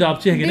ਮੈਕਸਿਮਮ ਪੰਜਾਬ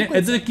 'ਚ ਹੈਗੇ ਨੇ,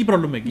 ਇੱਧਰ ਕੀ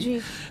ਪ੍ਰੋਬਲਮ ਹੈਗੀ।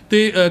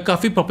 ਤੇ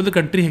ਕਾਫੀ ਪੋਪੂਲਰ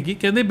ਕੰਟਰੀ ਹੈਗੀ,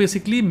 ਕਹਿੰਦੇ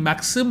ਬੇਸਿਕਲੀ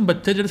ਮੈਕਸਿਮਮ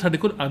ਬੱਚਾ ਜਿਹੜਾ ਸਾਡੇ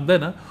ਕੋਲ ਆਉਂਦਾ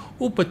ਨਾ,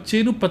 ਉਹ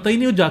ਬੱਚੇ ਨੂੰ ਪਤਾ ਹੀ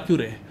ਨਹੀਂ ਉਹ ਜਾ ਕਿਉਂ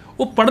ਰਿਹਾ,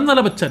 ਉਹ ਪੜ੍ਹਨ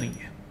ਵਾਲਾ ਬੱਚਾ ਨਹੀਂ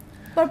ਹੈ,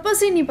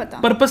 ਪਰਪਸ ਨਹੀਂ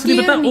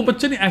ਪਤਾ ਉਹ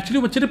ਬੱਚੇ ਨੇ, ਐਕਚੁਅਲੀ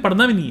ਉਹ ਬੱਚੇ ਨੇ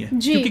ਪੜ੍ਹਨਾ ਵੀ ਨਹੀਂ ਹੈ,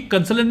 ਕਿਉਂਕਿ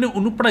ਕੰਸਲਟੈਂਟ ਨੇ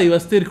ਉਹਨੂੰ ਪੜ੍ਹਾਈ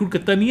ਵਾਸਤੇ ਰਿਕਰੂਟ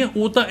ਕੀਤਾ ਨਹੀਂ ਹੈ,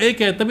 ਉਹ ਤਾਂ ਇਹ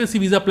ਕਹਿਤਾ ਵੀ ਅਸੀਂ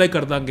ਵੀਜ਼ਾ ਅਪਲਾਈ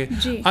ਕਰ ਦਾਂਗੇ।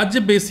 ਅੱਜ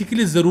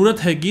ਬੇਸਿਕਲੀ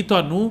ਜ਼ਰੂਰਤ ਹੈਗੀ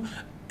ਤੁਹਾਨੂੰ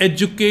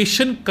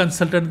ਐਜੂਕੇਸ਼ਨ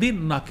ਕੰਸਲਟੈਂਟ ਦੀ,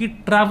 ਨਾ ਕਿ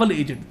ਟਰੈਵਲ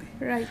ਏਜੰਟ ਦੀ।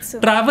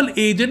 ਟਰੈਵਲ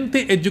ਏਜੰਟ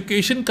ਤੇ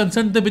ਐਜੂਕੇਸ਼ਨ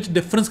ਕੰਸਲਟੈਂਟ ਦੇ ਵਿੱਚ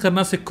ਡਿਫਰੈਂਸ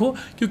ਕਰਨਾ ਸਿੱਖੋ,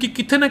 ਕਿਉਂਕਿ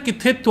ਕਿਤੇ ਨਾ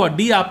ਕਿਤੇ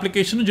ਤੁਹਾਡੀ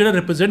ਐਪਲੀਕੇਸ਼ਨ ਨੂੰ ਜਿਹੜਾ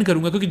ਰਿਪਰੈਜ਼ੈਂਟ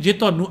ਕਰੂਗਾ, ਕਿਉਂਕਿ ਜੇ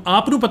ਤੁਹਾਨੂੰ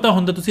ਆਪ ਨੂੰ ਪਤਾ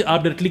ਹੁੰਦਾ ਤੁਸੀਂ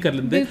ਆਪ ਡਾਇਰੈਕਟਲੀ ਕਰ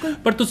ਲੈਂਦੇ,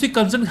 ਪਰ ਤੁਸੀਂ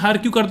ਕੰਸਲਟੈਂਟ ਹਾਇਰ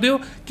ਕਿਉਂ ਕਰਦੇ ਹੋ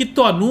ਕਿ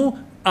ਤੁਹਾਨੂੰ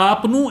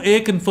ਆਪ ਨੂੰ ਇਹ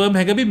ਕਨਫਰਮ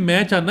ਹੈਗਾ ਵੀ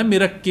ਮੈਂ ਚਾਹੁੰਦਾ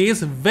ਮੇਰਾ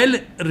ਕੇਸ ਵੈਲ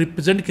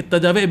ਰਿਪਰੈਜ਼ੈਂਟ ਕੀਤਾ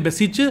ਜਾਵੇ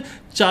ਐਮਬੈਸੀ 'ਚ,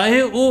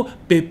 ਚਾਹੇ ਉਹ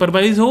ਪੇਪਰ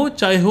ਵਾਈਜ਼ ਹੋ,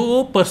 ਚਾਹੇ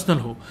ਉਹ ਪਰਸਨਲ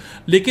ਹੋ।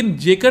 ਲੇਕਿਨ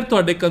ਜੇਕਰ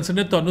ਤੁਹਾਡੇ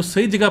ਕੰਸਲਟੈਂਟ ਤੁਹਾਨੂੰ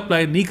ਸਹੀ ਜਗ੍ਹਾ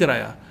ਅਪਲਾਈ ਨਹੀਂ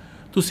ਕਰਾਇਆ,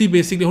 ਤੁਸੀਂ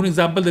ਬੇਸਿਕਲੀ ਹੁਣ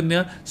ਐਗਜ਼ਾਮਪਲ ਦਿੰਦੇ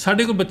ਹਾਂ,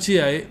 ਸਾਡੇ ਕੋਲ ਬੱਚੇ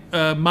ਆਏ,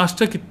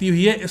 ਮਾਸਟਰ ਕੀਤੀ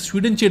ਹੋਈ ਹੈ,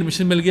 ਸਵੀਡਨ 'ਚ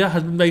ਐਡਮਿਸ਼ਨ ਮਿਲ ਗਿਆ,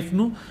 ਹਸਬੈਂਡ ਵਾਈਫ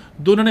ਨੂੰ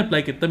ਦੋਨਾਂ ਨੇ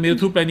ਅਪਲਾਈ ਕੀਤਾ, ਮੇਰੇ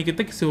ਥਰੂ ਅਪਲਾਈ ਨਹੀਂ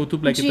ਕੀਤਾ, ਕਿਸੇ ਹੋਰ ਤੋਂ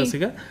ਅਪਲਾਈ ਕੀਤਾ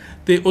ਸੀਗਾ,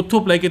 ਤੇ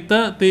ਉੱਥੋਂ ਅਪਲਾਈ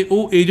ਕੀਤਾ, ਤੇ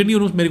ਉਹ ਏਜੰਟ ਹੀ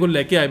ਉਹਨੂੰ ਮੇਰੇ ਕੋਲ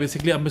ਲੈ ਕੇ ਆਏ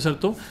ਬੇਸਿਕਲੀ ਅੰਮ੍ਰਿਤਸਰ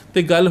ਤੋਂ,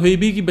 ਤੇ ਗੱਲ ਹੋਈ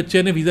ਵੀ ਕਿ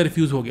ਬੱਚਿਆਂ ਨੇ ਵੀਜ਼ਾ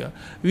ਰਿਫਿਊਜ਼ ਹੋ ਗਿਆ।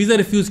 ਵੀਜ਼ਾ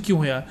ਰਿਫਿਊਜ਼ ਕਿਉਂ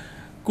ਹੋਇਆ?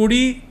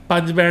 ਕੁੜੀ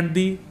 5 ਬੈਂਡ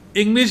ਦੀ,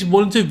 ਇੰਗਲਿਸ਼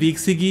ਬੋਲਣ 'ਚ ਵੀਕ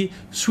ਸੀਗੀ,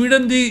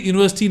 ਸਵੀਡਨ ਦੀ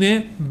ਯੂਨੀਵਰਸਿਟੀ ਨੇ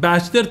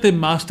ਬੈਚਲਰ ਤੇ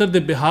ਮਾਸਟਰ ਦੇ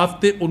ਬਿਹਾਫ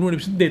ਤੇ ਉਹਨੂੰ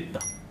ਐਡਮਿਸ਼ਨ ਦੇ ਦਿੱਤਾ।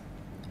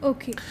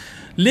 ਓਕੇ,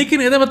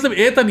 ਲੇਕਿਨ ਇਹਦਾ ਮਤਲਬ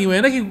ਇਹ ਤਾਂ ਨਹੀਂ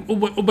ਹੋਇਆ ਨਾ ਕਿ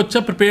ਉਹ ਬੱਚਾ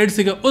ਪ੍ਰੀਪੇਅਰਡ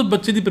ਸੀਗਾ, ਉਸ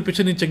ਬੱਚੇ ਦੀ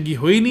ਪ੍ਰੀਪਰੇਸ਼ਨ ਨਹੀਂ ਚੰਗੀ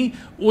ਹੋਈ ਨਹੀਂ,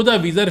 ਉਹਦਾ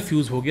ਵੀਜ਼ਾ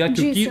ਰਿਫਿਊਜ਼ ਹੋ ਗਿਆ,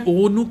 ਕਿਉਂਕਿ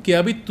ਉਹਨੂੰ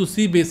ਕਿਹਾ ਵੀ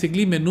ਤੁਸੀਂ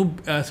ਬੇਸਿਕਲੀ ਮੈਨੂੰ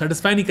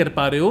ਸੈਟਿਸਫਾਈ ਨਹੀਂ ਕਰ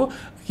ਪਾ ਰਹੇ ਹੋ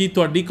ਕਿ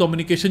ਤੁਹਾਡੀ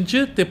ਕਮਿਊਨੀਕੇਸ਼ਨ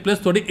 'ਚ ਤੇ ਪਲੱਸ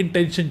ਤੁਹਾਡੀ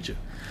ਇੰਟੈਂਸ਼ਨ 'ਚ।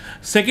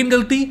 ਸੈਕਿੰਡ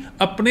ਗਲਤੀ,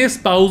 ਆਪਣੇ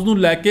ਸਪਾਊਸ ਨੂੰ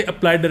ਲੈ ਕੇ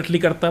ਅਪਲਾਈ ਡਾਇਰੈਕਟਲੀ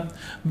ਕਰਤਾ।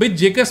 ਬਈ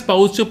ਜੇਕਰ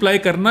ਸਪਾਊਸ 'ਚ ਅਪਲਾਈ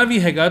ਕਰਨਾ ਵੀ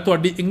ਹੈਗਾ,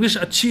 ਤੁਹਾਡੀ ਇੰਗਲਿਸ਼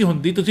ਅੱਛੀ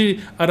ਹੁੰਦੀ, ਤੁਸੀਂ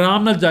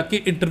ਆਰਾਮ ਨਾਲ ਜਾ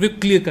ਕੇ ਇੰਟਰਵਿਊ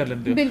ਕਲੀਅਰ ਕਰ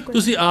ਲੈਂਦੇ ਹੋ।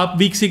 ਤੁਸੀਂ ਆਪ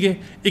ਵੀਕ ਸੀਗੇ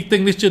ਇੱਕ ਤਾਂ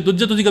ਇੰਗਲਿਸ਼ 'ਚ,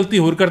 ਦੂਜਾ ਤੁਸੀਂ ਗਲਤੀ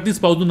ਹੋਰ ਕਰਤੀ,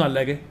 ਸਪਾਊਸ ਨੂੰ ਨਾਲ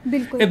ਲੈ ਗਏ।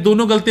 ਇਹ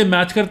ਦੋਨੋਂ ਗਲਤੀਆਂ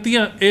ਮੈਚ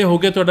ਕਰਤੀਆਂ, ਇਹ ਹੋ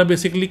ਗਿਆ ਤੁਹਾਡਾ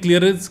ਬੇਸਿਕਲੀ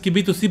ਕਲੀਅਰੈਂਸ ਕਿ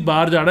ਵੀ ਤੁਸੀਂ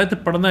ਬਾਹਰ ਜਾਣਾ ਤੇ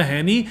ਪੜ੍ਹਨਾ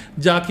ਹੈ ਨਹੀਂ,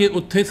 ਜਾ ਕੇ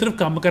ਉੱਥੇ ਸਿਰਫ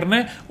ਕੰਮ ਕਰਨਾ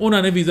ਹੈ।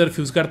 ਉਹਨਾਂ ਨੇ ਵੀਜ਼ਾ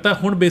ਰਿਫਿਊਜ਼ ਕਰਤਾ।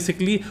 ਹੁਣ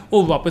ਬੇਸਿਕਲੀ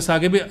ਉਹ ਵਾਪਸ ਆ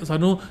ਗਏ ਵੀ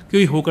ਸਾਨੂੰ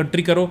ਕੋਈ ਹੋਰ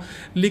ਕੰਟਰੀ ਕਰੋ।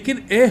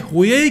 ਲੇਕਿਨ ਇਹ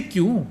ਹੋਇਆ ਹੀ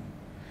ਕਿਉਂ?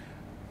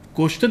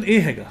 ਕੁਐਸਚਨ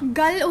ਇਹ ਹੈਗਾ।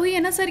 ਗੱਲ ਉਹੀ ਹੈ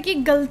ਨਾ ਸਰ ਕਿ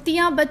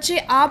ਗਲਤੀਆਂ ਬੱਚੇ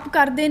ਆਪ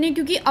ਕਰਦੇ ਨੇ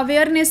ਕਿਉਂਕਿ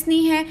ਅਵੇਅਰਨੈਸ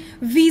ਨਹੀਂ ਹੈ।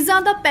 ਵੀਜ਼ਾ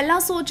ਦਾ ਪਹਿਲਾਂ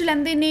ਸੋਚ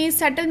ਲੈਂਦੇ ਨੇ,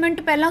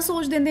 ਸੈਟਲਮੈਂਟ ਪਹਿਲਾਂ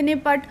ਸੋਚ ਦਿੰਦੇ ਨੇ,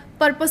 ਬਟ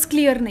ਪਰਪਸ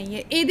ਕਲੀਅਰ ਨਹੀਂ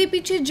ਹੈ। ਇਹਦੇ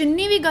ਪਿੱਛੇ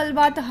ਜਿੰਨੀ ਵੀ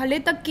ਗੱਲਬਾਤ ਹਾਲੇ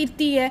ਤੱਕ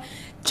ਕੀਤੀ ਹੈ,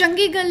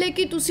 ਚੰਗੀ ਗੱਲ ਹੈ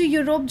ਕਿ ਤੁਸੀਂ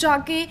ਯੂਰਪ ਜਾ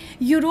ਕੇ,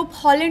 ਯੂਰਪ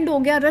ਹਾਲੈਂਡ ਹੋ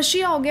ਗਿਆ,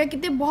 ਰਸ਼ੀਆ ਹੋ ਗਿਆ,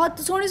 ਕਿਤੇ ਬਹੁਤ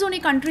ਸੋਹਣੀ ਸੋਹਣੀ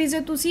ਕੰਟਰੀਜ਼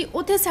ਹੈ, ਤੁਸੀਂ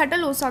ਉੱਥੇ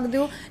ਸੈਟਲ ਹੋ ਸਕਦੇ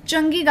ਹੋ,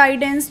 ਚੰਗੀ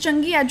ਗਾਈਡੈਂਸ,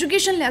 ਚੰਗੀ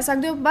ਐਜੂਕੇਸ਼ਨ ਲੈ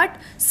ਸਕਦੇ ਹੋ। ਬਟ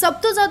ਸਭ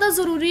ਤੋਂ ਜ਼ਿਆਦਾ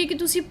ਜ਼ਰੂਰੀ ਹੈ ਕਿ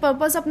ਤੁਸੀਂ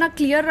ਪਰਪਸ ਆਪਣਾ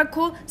ਕਲੀਅਰ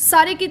ਰੱਖੋ।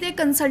 ਸਾਰੇ ਕਿਤੇ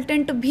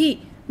ਕੰਸਲਟੈਂਟ ਵੀ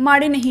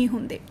ਮਾੜੇ ਨਹੀਂ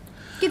ਹੁੰਦੇ।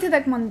 ਕਿੱਥੇ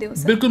ਤੱਕ ਮੰਨਦੇ ਹੋ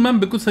ਸਰ? ਬਿਲਕੁਲ ਮੈਮ,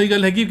 ਬਿਲਕੁਲ ਸਹੀ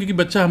ਗੱਲ ਹੈਗੀ ਕਿਉਂਕਿ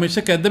ਬੱਚਾ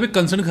ਹਮੇਸ਼ਾ ਕਹਿੰਦਾ ਵੀ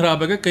ਕੰਸਰਨ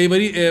ਖਰਾਬ ਹੈਗਾ। ਕਈ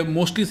ਵਾਰੀ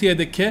ਮੋਸਟਲੀ ਅਸੀਂ ਇਹ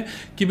ਦੇਖਿਆ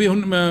ਕਿ ਵੀ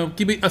ਹੁਣ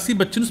ਕਿ ਵੀ ਅਸੀਂ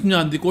ਬੱਚੇ ਨੂੰ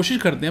ਸਮਝਾਉਣ ਦੀ ਕੋਸ਼ਿਸ਼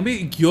ਕਰਦੇ ਹਾਂ ਵੀ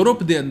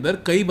ਯੂਰਪ ਦੇ ਅੰਦਰ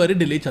ਕਈ ਵਾਰੀ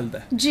ਡਿਲੇ ਚੱਲਦਾ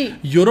ਹੈ ਜੀ।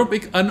 ਯੂਰਪ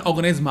ਇੱਕ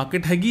ਅਨਆਰਗੇਨਾਈਜ਼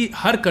ਮਾਰਕੀਟ ਹੈਗੀ,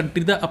 ਹਰ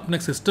ਕੰਟਰੀ ਦਾ ਆਪਣਾ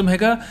ਸਿਸਟਮ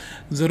ਹੈਗਾ।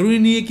 ਜ਼ਰੂਰੀ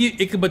ਨਹੀਂ ਹੈ ਕਿ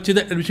ਇੱਕ ਬੱਚੇ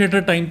ਦਾ ਐਡਮਿਸ਼ਨ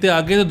ਟਾਈਮ 'ਤੇ ਆ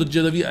ਗਿਆ ਤਾਂ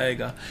ਦੂਜੇ ਦਾ ਵੀ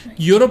ਆਏਗਾ।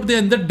 ਯੂਰਪ ਦੇ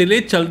ਅੰਦਰ ਡਿਲੇ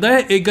ਚੱਲਦਾ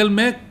ਹੈ, ਇਹ ਗੱਲ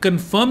ਮੈਂ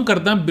ਕਨਫਰਮ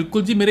ਕਰਦਾ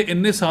ਬਿਲਕੁਲ ਜੀ। ਮੇਰੇ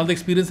ਇੰਨੇ ਸਾਲ ਦਾ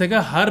ਐਕਸਪੀਰੀਅੰਸ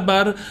ਹੈਗਾ। ਹਰ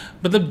ਵਾਰ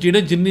ਮਤਲਬ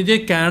ਜਿੰਨੇ ਜੇ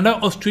ਕੈਨੇਡਾ,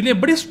 ਆਸਟ੍ਰੇਲੀਆ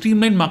ਬੜੇ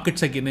ਸਟ੍ਰੀਮਲਾਈਨ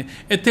ਮਾਰਕੀਟਸ ਹੈਗੇ ਨੇ,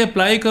 ਇੱਥੇ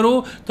ਅਪਲਾਈ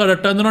ਕਰੋ, ਤੁਹਾਡਾ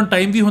ਟਰਨ ਅਰਾਊਂਡ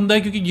ਟਾਈਮ ਵੀ ਹੁੰਦਾ ਹੈ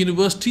ਕਿਉਂਕਿ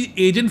ਯੂਨੀਵਰਸਿਟੀ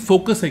ਏਜੰਟ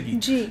ਫੋਕਸ ਹੈਗੀ।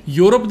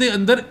 ਯੂਰਪ ਦੇ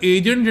ਅੰਦਰ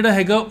ਏਜੰਟ ਜਿਹੜਾ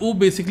ਹੈਗਾ ਉਹ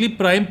ਬੇਸਿਕਲੀ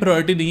ਪ੍ਰਾਈਮ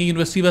ਪ੍ਰਾਇੋਰਟੀ ਨਹੀਂ ਹੈ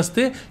ਯੂਨੀਵਰਸਿਟੀ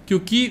ਵਾਸਤੇ,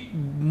 ਕਿਉਂਕਿ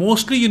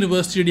ਮੋਸਟਲੀ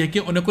ਯੂਨੀਵਰਸਿਟੀ ਜਿਹੜੀ ਹੈਗੀ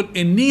ਉਹਨਾਂ ਕੋਲ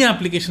ਇੰਨੀ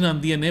ਐਪਲੀਕੇਸ਼ਨ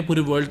ਆਉਂਦੀਆਂ ਨੇ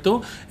ਪੂਰੇ ਵਰਲਡ ਤੋਂ,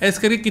 ਇਸ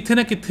ਕਰਕੇ ਕਿਤੇ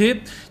ਨਾ ਕਿਤੇ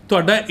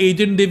ਤੁਹਾਡਾ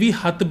ਏਜੰਟ ਦੇ ਵੀ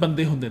ਹੱਥ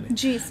ਬੰਦੇ ਹੁੰਦੇ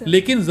ਨੇ।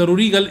 ਲੇਕਿਨ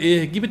ਜ਼ਰੂਰੀ ਗੱਲ ਇਹ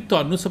ਹੈਗੀ ਵੀ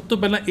ਤੁਹਾਨੂੰ ਸਭ ਤੋਂ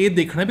ਪਹਿਲਾਂ ਇਹ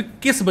ਦੇਖਣਾ ਵੀ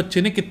ਕਿਸ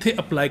ਬੱਚੇ ਨੇ ਕਿੱਥੇ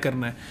ਅਪਲਾਈ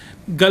ਕਰਨਾ ਹੈ।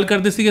 ਗੱਲ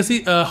ਕਰਦੇ ਸੀਗੇ ਅਸੀਂ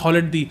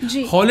ਹਾਲੈਂਡ ਦੀ।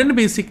 ਹਾਲੈਂਡ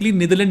ਬੇਸਿਕਲੀ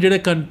ਨੀਦਰਲੈਂਡ ਜਿਹੜਾ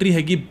ਕੰਟਰੀ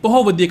ਹੈਗੀ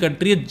ਬਹੁਤ ਵਧੀਆ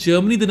ਕੰਟਰੀ ਹੈ,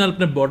 ਜਰਮਨੀ ਦੇ ਨਾਲ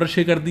ਆਪਣਾ ਬਾਰਡਰ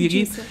ਸ਼ੇਅਰ ਕਰਦੀ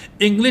ਹੈਗੀ।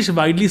 ਇੰਗਲਿਸ਼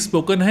ਵਾਈਡਲੀ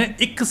ਸਪੋਕਨ ਹੈ।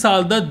 1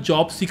 ਸਾਲ ਦਾ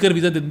ਜੌਬ ਸੀਕਰ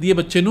ਵੀਜ਼ਾ ਦਿੰਦੀ ਹੈ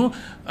ਬੱਚੇ ਨੂੰ,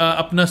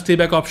 ਆਪਣਾ stay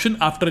back option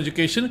after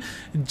education.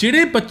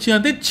 ਜਿਹੜੇ ਬੱਚਿਆਂ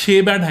ਦੇ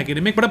 6 ਬੈਂਡ ਹੈਗੇ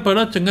ਨੇ, ਮੈਂ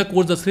ਬੜਾ ਚੰਗਾ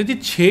ਕੋਰਸ ਦੱਸ ਰਿਹਾ ਜੀ,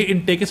 6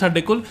 ਇਨਟੇਕ ਹੈ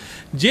ਸਾਡੇ ਕੋਲ।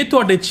 ਜੇ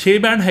ਤੁਹਾਡੇ 6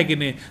 ਬੈਂਡ ਹੈਗੇ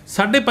ਨੇ,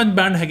 5.5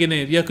 ਬੈਂਡ ਹੈਗੇ ਨੇ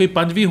ਜਾਂ ਕੋਈ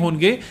 5 ਵੀ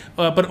ਹੋਣਗੇ,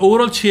 ਪਰ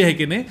ਓਵਰਆਲ 6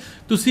 ਹੈਗੇ ਨੇ।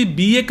 ਤੁਸੀਂ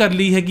BA ਕਰ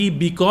ਲਈ ਹੈਗੀ,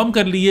 BCom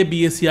ਕਰ ਲਈ ਹੈ,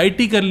 BSc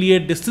IT ਕਰ ਲਈ ਹੈ,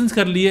 ਡਿਸਟੈਂਸ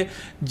ਕਰ ਲਈ ਹੈ।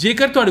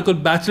 ਜੇਕਰ ਤੁਹਾਡੇ ਕੋਲ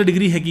ਬੈਚਲਰ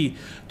ਡਿਗਰੀ ਹੈਗੀ,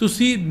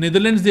 ਤੁਸੀਂ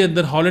ਨੀਦਰਲੈਂਡਸ ਦੇ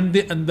ਅੰਦਰ, ਹਾਲੈਂਡ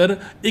ਦੇ ਅੰਦਰ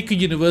ਇੱਕ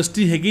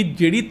ਯੂਨੀਵਰਸਿਟੀ ਹੈਗੀ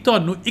ਜਿਹੜੀ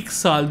ਤੁਹਾਨੂੰ 1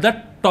 ਸਾਲ ਦਾ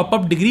ਟੌਪ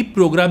ਅਪ ਡਿਗਰੀ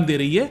ਪ੍ਰੋਗਰਾਮ ਦੇ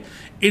ਰਹੀ ਹੈ।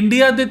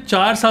 ਇੰਡੀਆ ਦੇ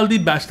 4 ਸਾਲ ਦੀ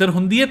ਬੈਚਲਰ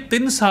ਹੁੰਦੀ ਹੈ,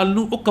 3 ਸਾਲ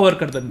ਨੂੰ ਉਹ ਕਵਰ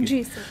ਕਰ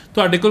ਦੇਣਗੇ।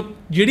 ਤੁਹਾਡੇ ਕੋਲ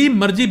ਜਿਹੜੀ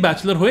ਮਰਜ਼ੀ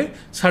ਬੈਚਲਰ ਹੋਏ,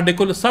 ਸਾਡੇ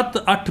ਕੋਲ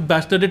 7-8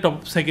 ਬੈਚਲਰ ਦੇ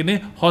ਟੌਪਸ ਹੈਗੇ ਨੇ,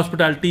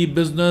 hospitality,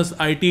 business,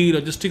 IT,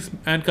 logistics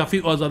and ਕਾਫੀ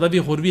ਔਰ ਜ਼ਿਆਦਾ ਵੀ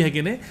ਹੋਰ ਵੀ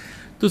ਹੈਗੇ ਨੇ।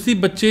 ਤੁਸੀਂ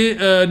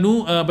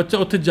ਬੱਚਾ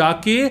ਉੱਥੇ ਜਾ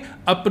ਕੇ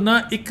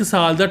ਆਪਣਾ 1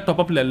 ਸਾਲ ਦਾ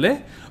ਟੌਪ ਅਪ ਲੈ ਲੈ,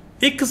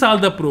 1 ਸਾਲ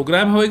ਦਾ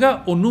ਪ੍ਰੋਗਰਾਮ ਹੋਏਗਾ,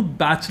 ਉਹਨੂੰ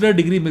ਬੈਚਲਰ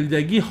ਡਿਗਰੀ ਮਿਲ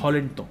ਜਾਏਗੀ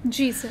ਹਾਲੈਂਡ ਤੋਂ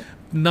ਜੀ ਸਰ।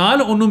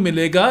 ਨਾਲ ਉਹਨੂੰ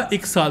ਮਿਲੇਗਾ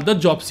 1 ਸਾਲ ਦਾ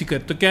ਜੌਬ ਸੀਕਰ।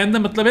 ਤਾਂ ਕਹਿਣ ਦਾ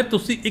ਮਤਲਬ ਹੈ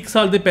ਤੁਸੀਂ 1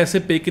 ਸਾਲ ਦੇ ਪੈਸੇ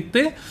ਪੇ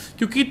ਕੀਤੇ,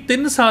 ਕਿਉਂਕਿ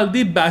 3 ਸਾਲ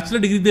ਦੀ ਬੈਚਲਰ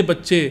ਡਿਗਰੀ ਦੇ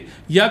ਬੱਚੇ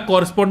ਜਾਂ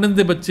ਕੋਰਸਪੋਂਡੈਂਸ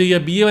ਦੇ ਬੱਚੇ ਜਾਂ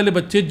BA ਵਾਲੇ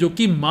ਬੱਚੇ ਜੋ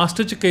ਕਿ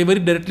ਮਾਸਟਰ 'ਚ ਕਈ ਵਾਰੀ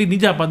ਡਾਇਰੈਕਟਲੀ ਨਹੀਂ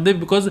ਜਾ ਪਾਉਂਦੇ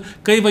ਬਿਕੋਜ਼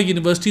ਕਈ ਵਾਰ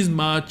ਯੂਨੀਵਰਸਿਟੀਜ਼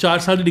 4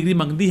 ਸਾਲ ਦੀ ਡਿਗਰੀ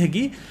ਮੰਗਦੀ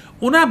ਹੈਗੀ,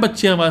 ਉਹਨਾਂ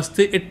ਬੱਚਿਆਂ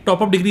ਵਾਸਤੇ ਇਹ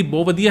ਟੌਪ ਅਪ ਡਿਗਰੀ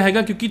ਬਹੁਤ ਵਧੀਆ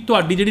ਹੈਗਾ ਕਿਉਂਕਿ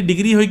ਤੁਹਾਡੀ ਜਿਹੜੀ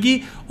ਡਿਗਰੀ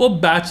ਹੋਏਗੀ ਉਹ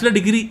ਬੈਚਲਰ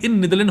ਡਿਗਰੀ ਇਨ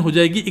ਨੀਦਰਲੈਂਡ ਹੋ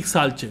ਜਾਏਗੀ 1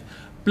 ਸਾਲ 'ਚ,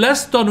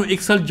 ਪਲੱਸ ਤੁਹਾਨੂੰ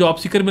 1 ਸਾਲ ਜੌਬ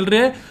ਸੀਕਰ ਮਿਲ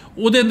ਰਿਹਾ ਹੈ।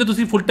 ਉਹਦੇ ਅੰਦਰ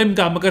ਤੁਸੀਂ ਫੁੱਲ ਟਾਈਮ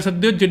ਕੰਮ ਕਰ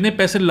ਸਕਦੇ ਹੋ, ਜਿੰਨੇ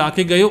ਪੈਸੇ ਲਾ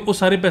ਕੇ ਗਏ ਹੋ ਉਹ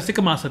ਸਾਰੇ ਪੈਸੇ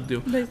ਕਮਾ ਸਕਦੇ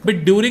ਹੋ। ਬਟ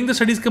ਡਿਊਰਿੰਗ ਦ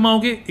ਸਟੱਡੀਜ਼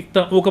ਕਮਾਓਗੇ, ਇੱਕ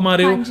ਤਾਂ ਉਹ ਕਮਾ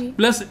ਰਹੇ ਹੋ,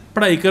 ਪਲੱਸ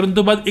ਪੜ੍ਹਾਈ ਕਰਨ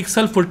ਤੋਂ ਬਾਅਦ 1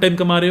 ਸਾਲ ਫੁੱਲ ਟਾਈਮ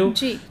ਕਮਾ ਰਹੇ ਹੋ,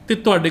 ਤੇ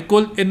ਤੁਹਾਡੇ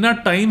ਕੋਲ ਇੰਨਾ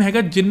ਟਾਈਮ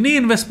ਹੈਗਾ ਜਿੰਨੀ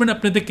ਇਨਵੈਸਟਮੈਂਟ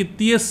ਆਪਣੇ ਤੇ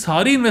ਕੀਤੀ ਹੈ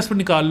ਸਾਰੀ ਇਨਵੈਸਟਮੈਂਟ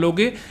ਨਿਕਾਲ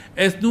ਲੋਗੇ।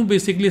 ਇਸ ਨੂੰ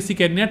ਬੇਸਿਕਲੀ ਅਸੀਂ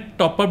ਕਹਿੰਦੇ ਹਾਂ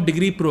top up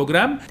degree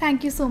programme.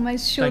 Thank you so much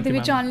show ਦੇ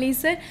ਵਿੱਚ ਆਉਣ ਲਈ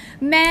ਸਰ।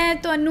 ਮੈਂ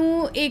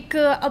ਤੁਹਾਨੂੰ ਇੱਕ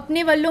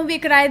ਆਪਣੇ ਵੱਲੋਂ ਵੀ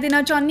ਇੱਕ ਰਾਏ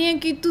ਦੇਣਾ ਚਾਹੁੰਦੀ ਹਾਂ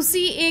ਕਿ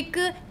ਤੁਸੀਂ ਇੱਕ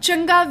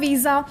ਚੰਗਾ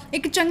ਵੀਜ਼ਾ,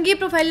 ਇੱਕ ਚੰਗੀ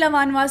ਪ੍ਰੋਫਾਈਲ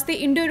ਲਵਾਉਣ ਵਾਸਤੇ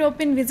ਇੰਡੋ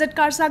ਯੂਰੋਪੀਅਨ ਵਿਜ਼ਿਟ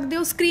ਕਰ ਸਕਦੇ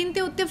ਹੋ। ਸਕਰੀਨ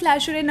ਤੇ ਉੱਤੇ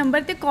ਫਲੈਸ਼ ਹੋ ਰਹੇ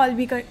ਨੰਬਰ ਤੇ ਕਾਲ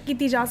ਵੀ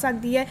ਕੀਤੀ ਜਾ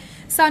ਸਕਦੀ ਹੈ।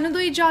 ਸਾਨੂੰ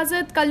ਦਿਓ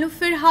ਇਜਾਜ਼ਤ, ਕੱਲ੍ਹ ਨੂੰ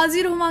ਫਿਰ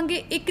ਹਾਜ਼ਰ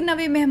ਹੋਵਾਂਗੇ ਇੱਕ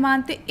ਨਵੇਂ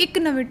ਮਹਿਮਾਨ ਤੇ ਇੱਕ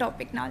ਨਵੇਂ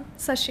ਟੌਪਿਕ ਨਾਲ।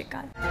 ਸਤਿ ਸ਼੍ਰੀ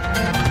ਅਕਾਲ।